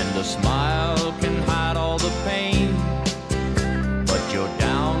 and a smile can hide all the pain, but you're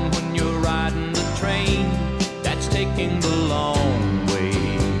down when you're riding the train that's taking the long way.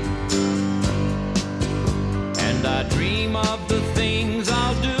 And I dream of the things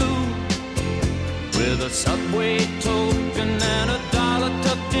I'll do with a subway token and a dollar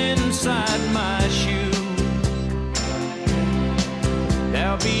tucked inside my shoe.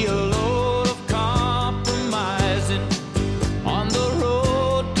 There'll be a load of compromising on the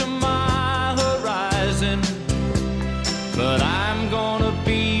road to my horizon, but I'm gonna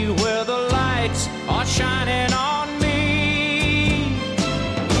be where the lights are shining on me,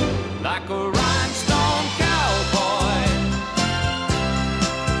 like a rhinestone cowboy,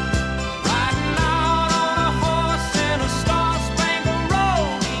 riding out on a horse in a star-spangled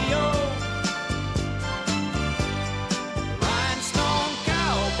rodeo, rhinestone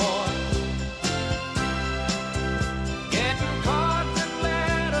cowboy, getting cards and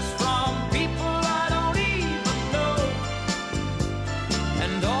letters from people I don't even know,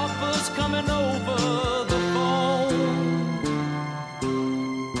 and offers coming over the phone.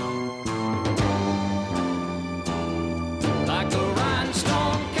 Like a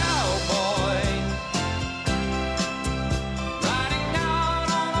rhinestone cowboy, riding out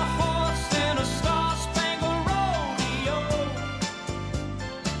on a horse in a star-spangled rodeo,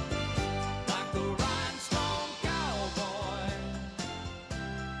 like a rhinestone cowboy,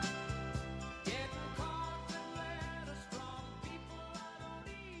 getting cards and letters from people I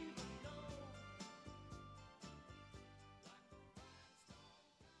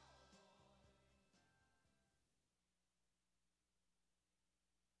don't even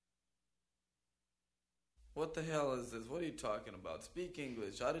know. What the hell is this? What are you talking about? Speak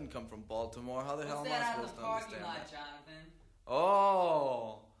English. I didn't come from Baltimore. How the hell am I supposed to understand that? Jonathan?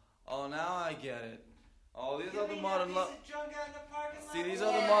 Oh, now I get it. Oh, these other modern lovers. See, these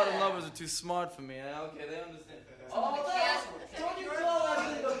other modern lovers are too smart for me. Okay, they understand. Oh, don't you call that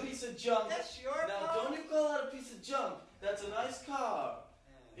thing a piece of junk? That's your Now, don't you call that a piece of junk? That's a nice car.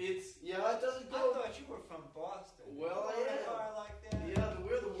 It doesn't go. I thought you were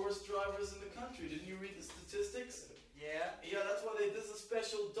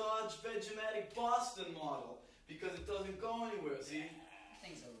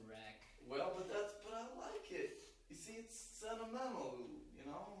it's sentimental, you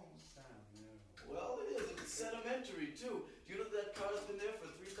know? Well, it is. It's sedimentary, too. Do you know that car's been there for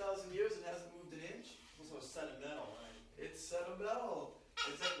 3,000 years and hasn't moved an inch? Also sentimental, right? It's sentimental.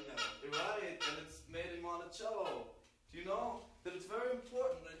 It's sentimental. You're right, and it's made in Monticello. Do you know that it's very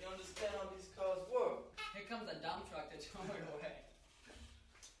important that you understand how these cars work? Here comes a dump truck to tow it away.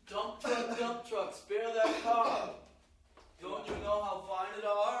 Dump truck, spare that car. Don't you know how fine it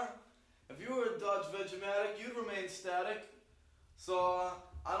are? If you were a Dodge Vegematic, you'd remain static. So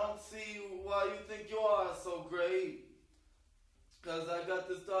I don't see why you think you are so great. Because I got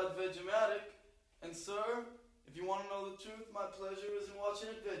this Dodge Vegematic, and sir, if you want to know the truth, my pleasure is in watching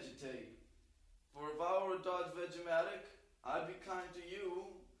it vegetate. For if I were a Dodge Vegematic, I'd be kind to you.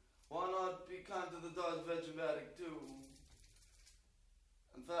 Why not be kind to the Dodge Vegematic too?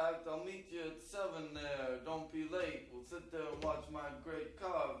 In fact, I'll meet you at 7 there. Don't be late. We'll sit there and watch my great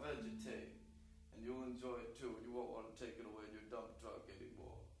car vegetate. And you'll enjoy it too. You won't want to take it away in your dump truck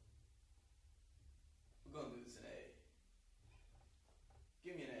anymore. We're going to do this in A.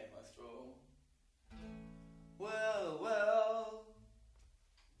 Give me an A, maestro. Well,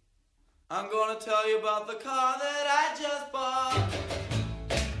 I'm going to tell you about the car that I just bought.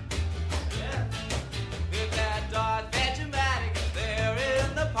 Yeah. With that Dodge Vegematic there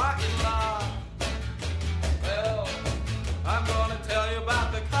in the parking lot. Well, I'm going to tell you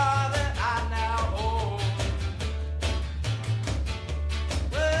about the car that I now own.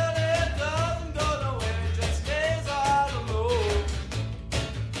 Well, it doesn't go nowhere, it just stays all alone.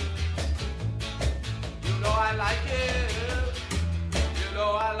 You know I like it. You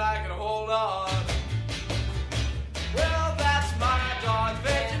know I like it a whole lot. Well, that's my Dodge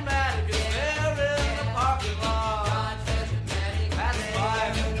Vegematic. It's there in the parking lot. That's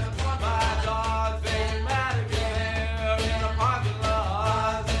my Dodge Vegematic. It's there in the parking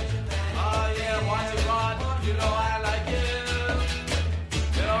lot. Oh yeah, watch it rod. You know I like it.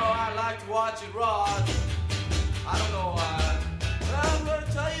 You know I like to watch it rod. I don't know why. But I'm going to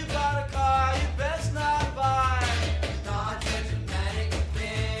tell you about a car you best not buy. Dodge Vegematic.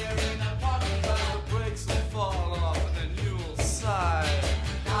 There in the parking lot. The brakes will fall off and then you'll sigh.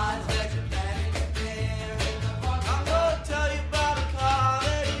 Dodge Vegematic. There in the parking lot. I'm going to tell you about a car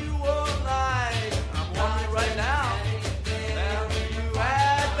that you won't like. I'm warning you right now. That you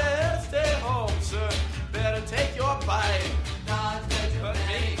had better stay home, sir. Better take your bite. Dodge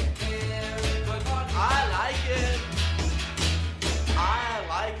Vegematic. But I like it. I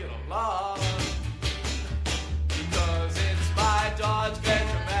like it a lot. Because it's my Dodge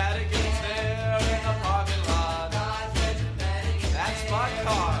Vegematic. It's there in the parking lot. That's my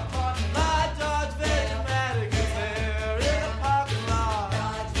car. My Dodge Vegematic is there in the parking lot.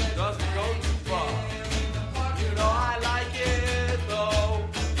 Doesn't go too far. You know I like it though.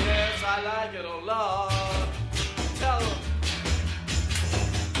 Yes, I like it a lot. Tell them.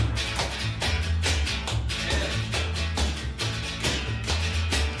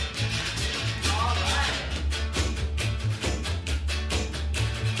 All right.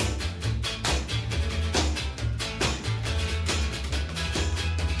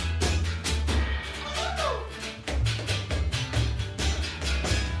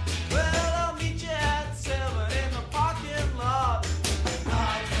 Well, I'll meet you at 7 in the parking lot.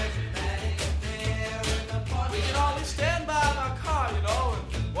 We can always stand by my car, you know,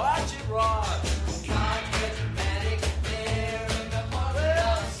 and watch it rod.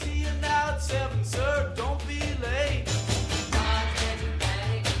 Well, see you now at 7, sir. Don't be late.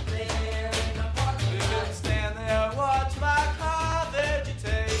 We can stand there and watch my car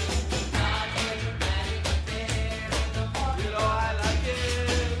vegetate. You know I like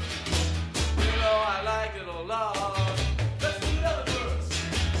it. You know I like it a lot. Let's do the other verse.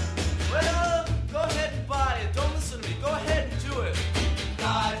 Well, go ahead and buy it. Don't listen to me. Go ahead and do it.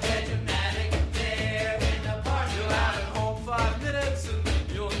 Dodge Vegematic there in the parking lot. You'll have it home 5 minutes and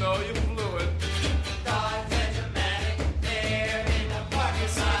you'll know you blew it. Dodge Vegematic there in the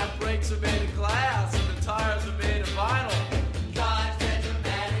parking lot. The brakes are made of glass and the tires are made of vinyl. Dodge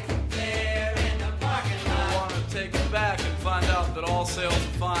Vegematic there in the parking lot. I want to take it back and find out that all sales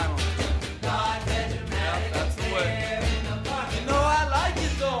are final. Dodge Vegematic that's the way. There in the parking lot. You know I like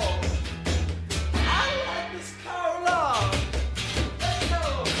it though. I like this car a lot. Let's go.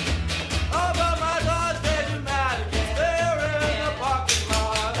 How about my Dodge Vegematic? It's there in the parking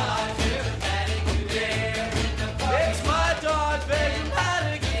lot. Dodge Vegematic there in the parking lot. It's my Dodge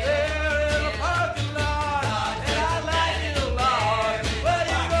Vegematic there in the parking lot. And I like it a lot. Well,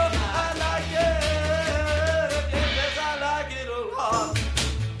 you know I like it. Yes, I like it a lot.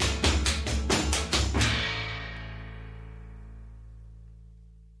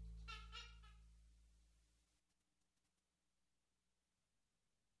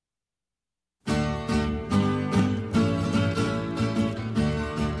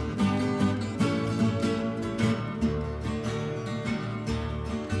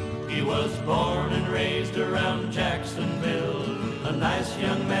 He was born and raised around Jacksonville, a nice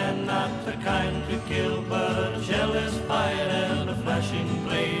young man, not the kind to kill, but a jealous fight and a flashing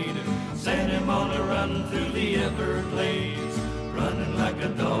blade sent him on a run through the Everglades, running like a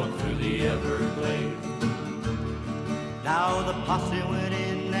dog through the Everglades. Now the posse went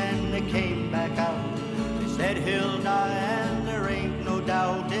in and they came back out. They said he'll die and there ain't no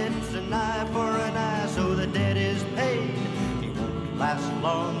doubt. It's an eye for an eye, so the debt is paid. He won't last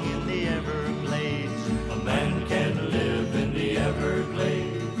long in the Everglades. A man can live in the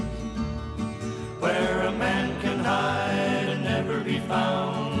Everglades, where a man can hide and never be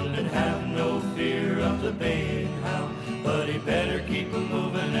found, and have no fear of the baying hound. But he better keep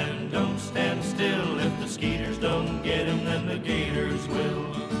moving and don't stand still. If the skeeters don't get him, then the gators will.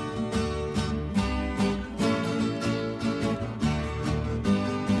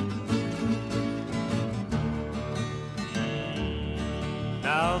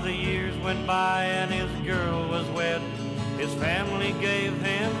 Now the years went by and his girl was wed. His family gave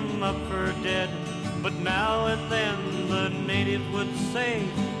him up for dead. But now and then the natives would say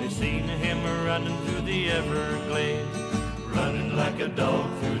they seen him running through the Everglades, running like a dog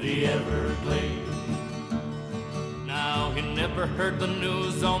through the Everglades. Now he never heard the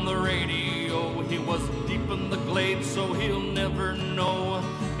news on the radio. He was deep in the glade, so he'll never know.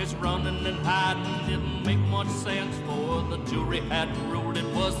 His running and hiding didn't make much sense, for the jury had ruled it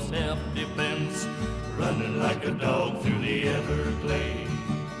was self-defense. Running like a dog through the Everglades,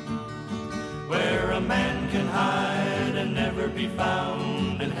 where a man can hide and never be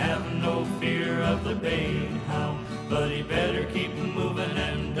found, and have no fear of the baying hound. But he better keep moving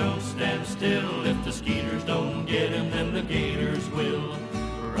and don't stand still. If the skeeters don't get him, then the gators will.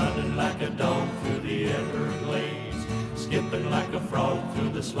 Running like a dog through the Everglades, skipping like a frog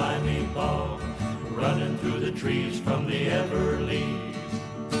through the slimy bog, running through the trees from the Everleaves.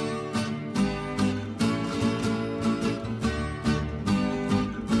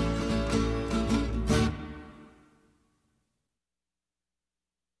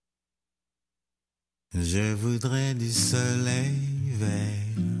 Je voudrais du soleil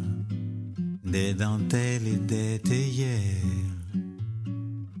vert, des dentelles et des théières,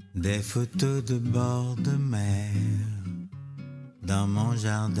 des photos de bord de mer dans mon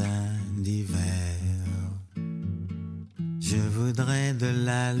jardin d'hiver. Je voudrais de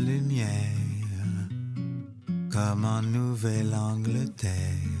la lumière comme en Nouvelle-Angleterre.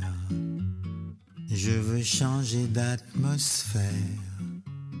 Je veux changer d'atmosphère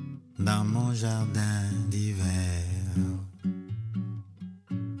dans mon jardin d'hiver.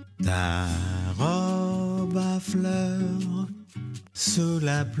 Ta robe à fleurs sous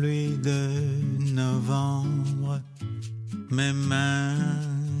la pluie de novembre, mes mains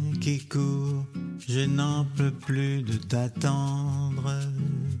qui courent, je n'en peux plus de t'attendre.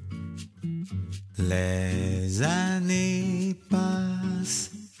 Les années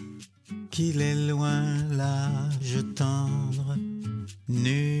passent, qu'il est loin l'âge tendre,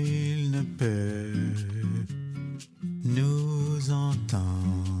 nul ne peut nous entendre.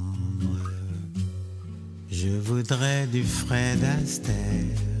 Je voudrais du Fred Astaire,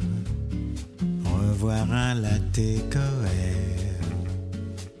 revoir un latte coère.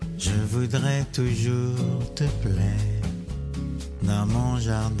 Je voudrais toujours te plaire dans mon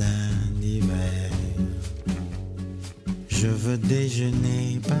jardin d'hiver. Je veux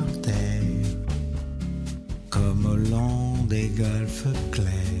déjeuner par terre comme au long des golfes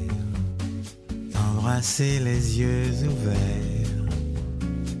clairs, embrasser les yeux ouverts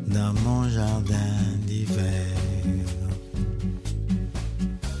dans mon jardin d'hiver.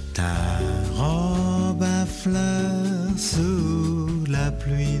 Ta robe à fleurs sous la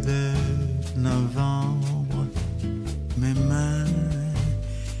pluie de novembre, mes mains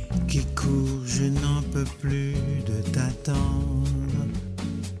qui courent, je n'en peux plus de t'attendre.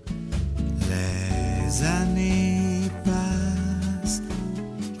 Les années passent,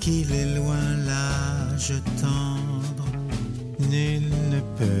 qu'il est loin l'âge tendre, nul ne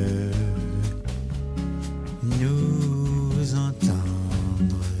peut nous entendre.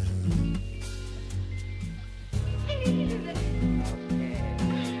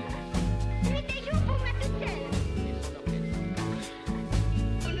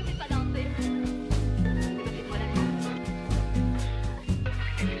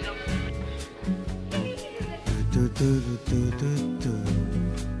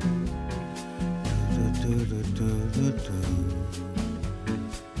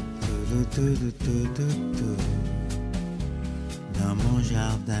 Dans mon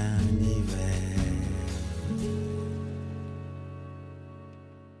jardin d'hiver.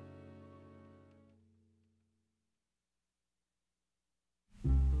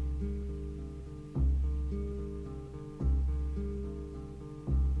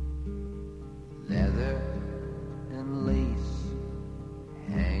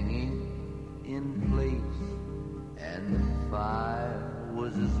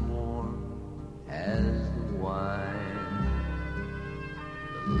 was as warm as the wine.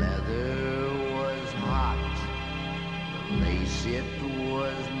 The leather was hot, the lace it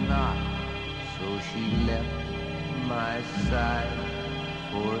was not, so she left my side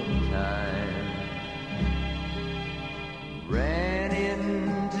for a time. Ran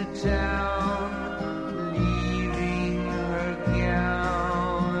into town, leaving her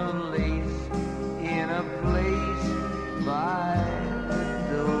gown of lace in a place by the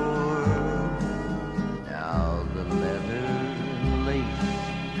door. Now the leather lace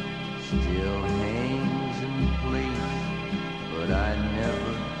still hangs in place, but I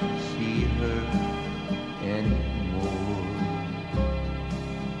never see her anymore.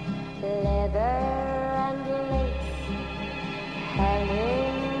 Leather and lace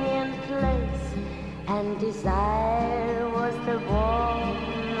hanging in place, and desire was the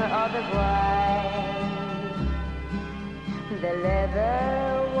warmth of the bride. The leather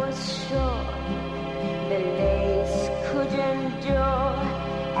was sure, the lace could endure,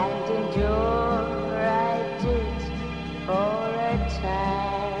 and endure I did for a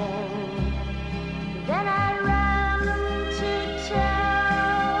time. Then I ran to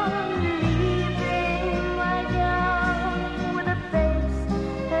town, leaving my gown with a face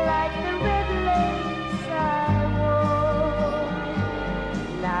like the red lace I wore.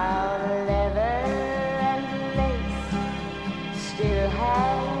 Now leather and lace still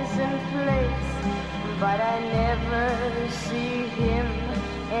hangs in place, but I never see him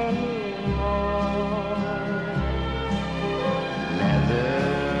anymore. Leather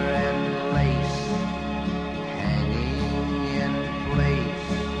and lace hanging in place,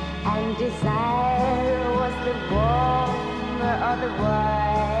 And desire was the warmth of the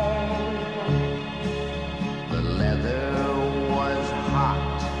wine. the leather was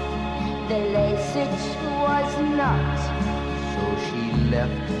hot, The lace it was not, so she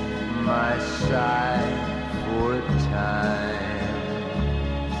left my side for a time.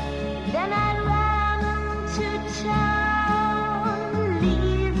 then I ran to town,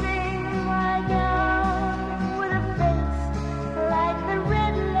 leaving my gown with a face like the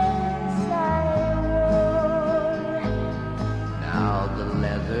red lace I wore. Now the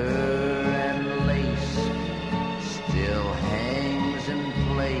leather and lace still hangs in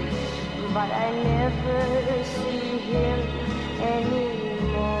place, But I never see him anymore.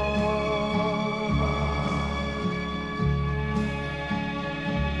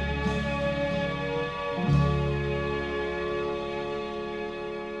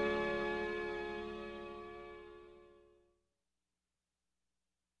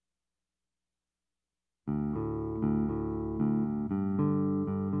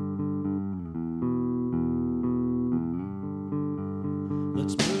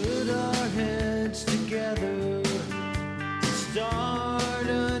 Let's put our heads together to start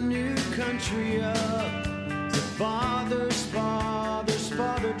a new country up. The father's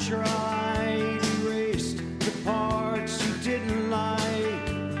father tried, erased the parts you didn't like.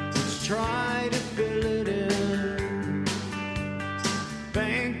 Let's try to fill it in.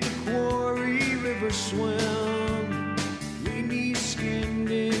 Bank the quarry, river swim. We need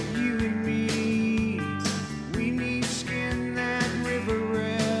skinned it, you and me. We need skin that river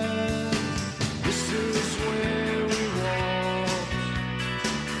red. This is where we walked.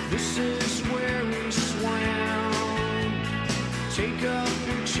 This is where we swam. Take a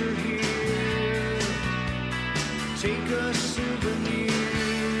picture here. Take a souvenir.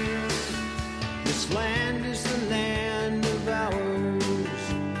 This land is the land of ours.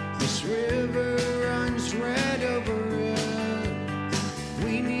 This river runs red over it.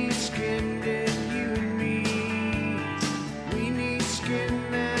 We need skinned it, you and me. We need skin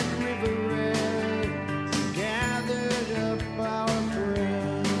that river red. We gathered up our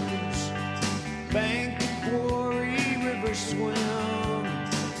friends. Bank the quarry, river swim.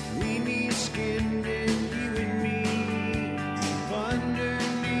 We need skinned it, you and me.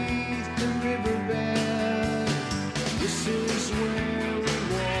 Underneath the riverbed. This is where we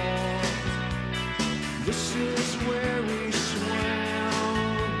walked. This is where we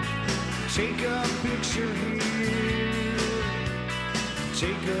swam. Take a picture here.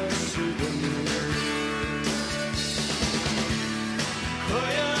 Take a souvenir.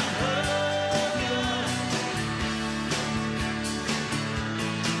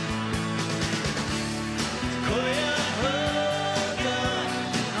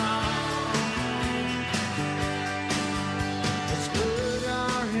 Let's put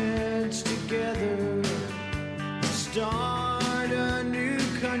our heads together, start a new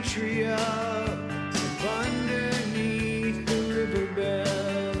country up underneath the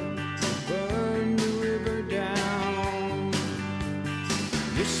riverbed. Burn the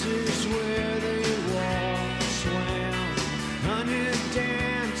This is where they walk, swam, hunted,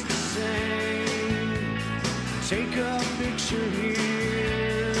 danced, sang. Take a picture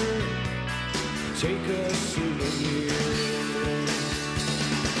here, take a souvenir.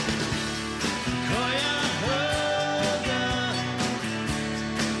 Cuyahoga,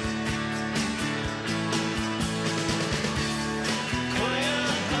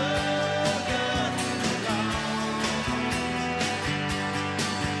 Cuyahoga,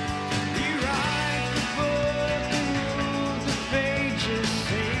 he writes the book and moves the pages,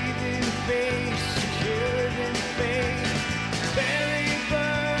 saving face, secured in faith, buried,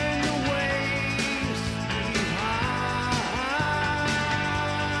 burned away,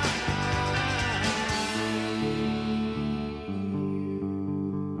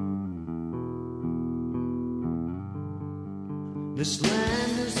 this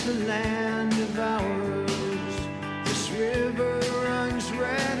land is the land of ours. This river runs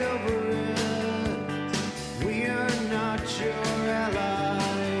red over it. We are not your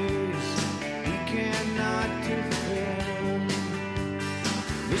allies. We cannot defend.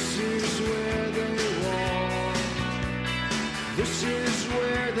 This is where they walk. This is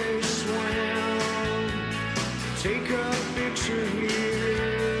where they swam. Take a picture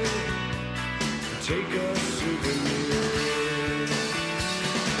here. Take a souvenir.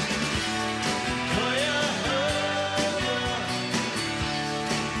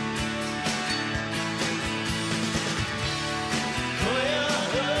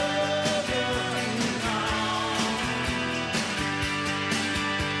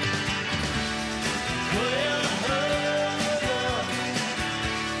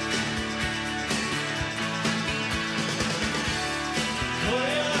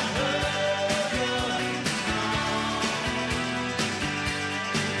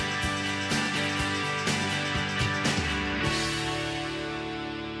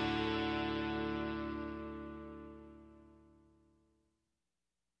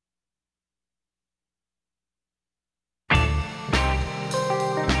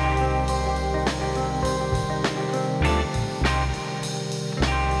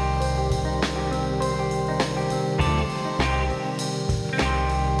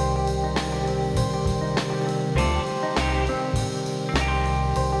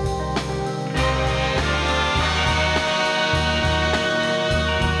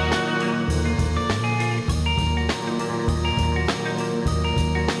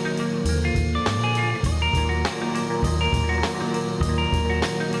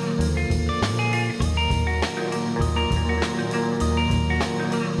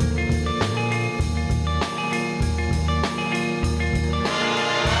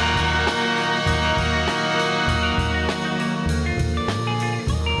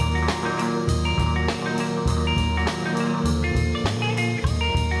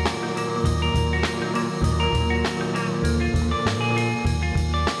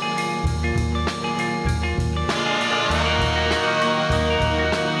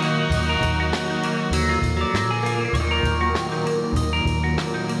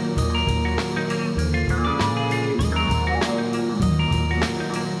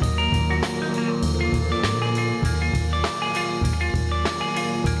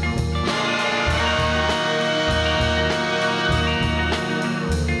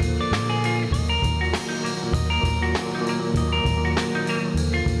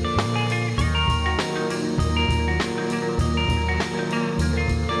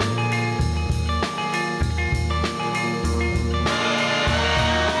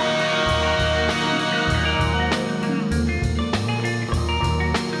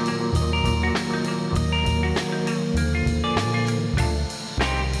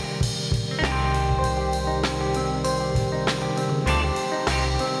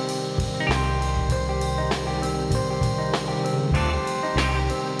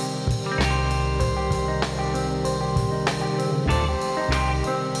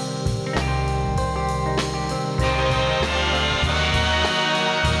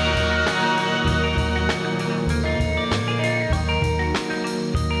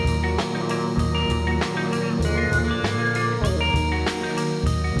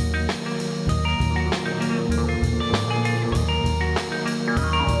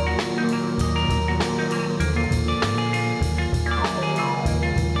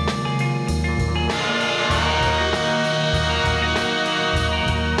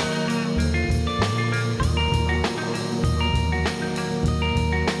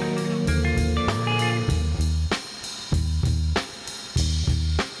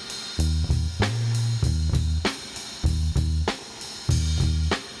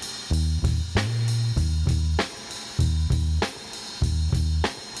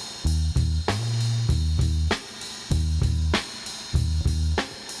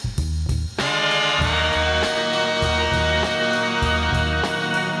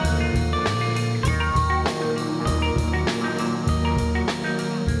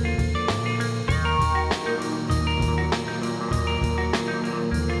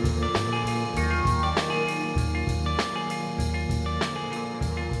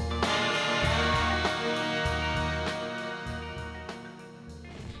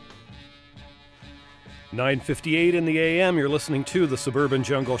 9:58 in the AM. You're listening to the Suburban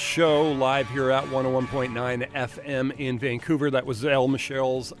Jungle Show live here at 101.9 FM in Vancouver. That was El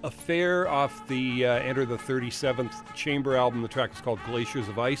Michel's Affair off the Enter the 37th Chamber album. The track is called Glaciers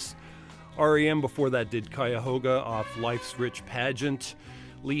of Ice. R.E.M. before that did Cuyahoga off Life's Rich Pageant.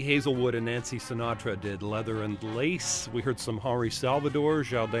 Lee Hazelwood and Nancy Sinatra did Leather and Lace. We heard some Henri Salvador,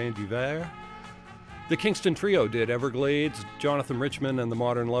 Jardin d'Hiver. The Kingston Trio did Everglades. Jonathan Richman and the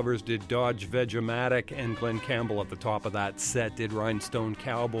Modern Lovers did Dodge Veg-O-Matic, and Glenn Campbell at the top of that set did Rhinestone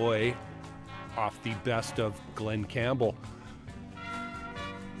Cowboy off the best of Glenn Campbell.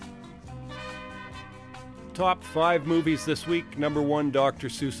 Top 5 movies this week. Number 1, Dr.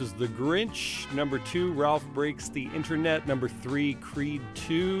 Seuss's The Grinch. Number 2, Ralph Breaks the Internet. Number 3, Creed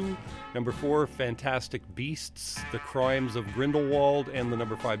 2. Number 4, Fantastic Beasts, The Crimes of Grindelwald. And the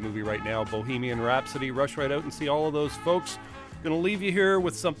number 5 movie right now, Bohemian Rhapsody. Rush right out and see all of those, folks. Going to leave you here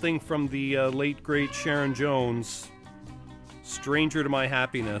with something from the late, great Sharon Jones, Stranger to My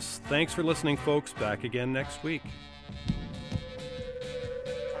Happiness. Thanks for listening, folks. Back again next week.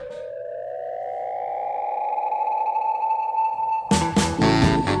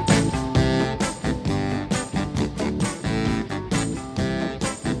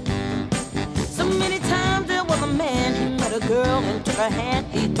 Girl and took her hand,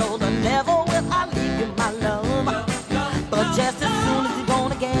 he told her never will I leave you my love. But just as soon as he's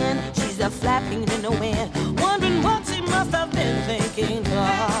gone again, she's left flapping in the wind, wondering what she must have been thinking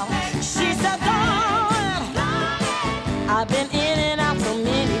of. She said, darling, I've been in and out so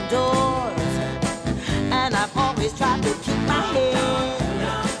many doors, and I've always tried to keep my head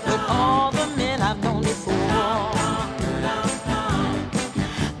with all the men I've known before.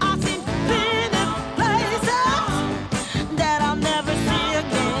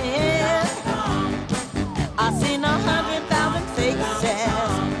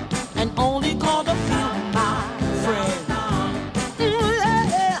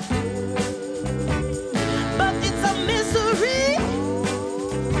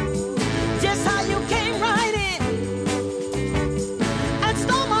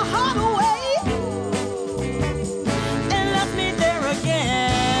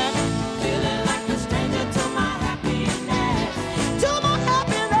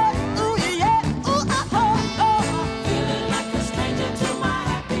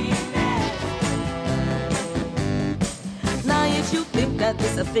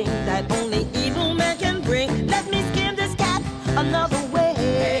 It's a thing that only evil man can bring. Let me skin this cat another way.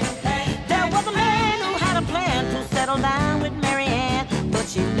 There was a man who had a plan to settle down with Mary Ann, but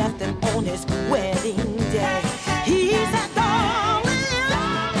she left him on his wedding day. He said, darling,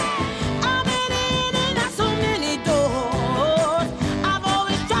 I've been in and out so many doors. I've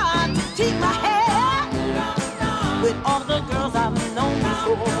always tried to keep my head with all the girls I've known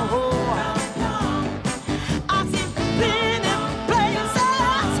before.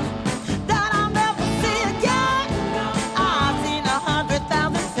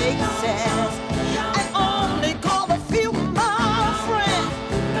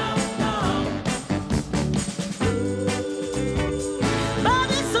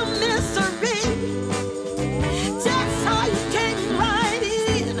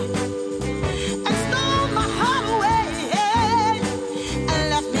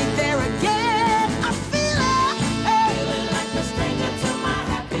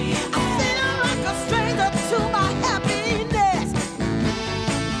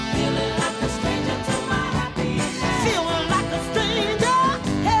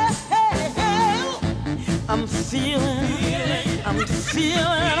 I'm feeling.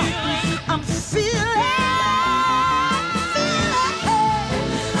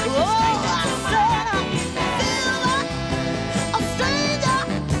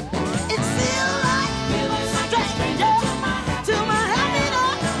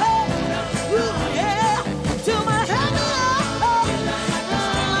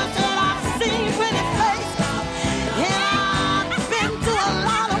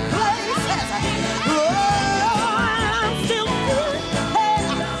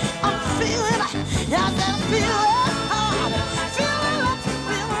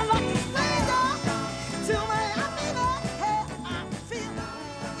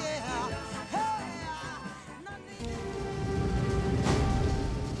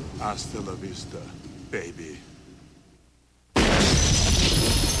 Hasta la vista, baby.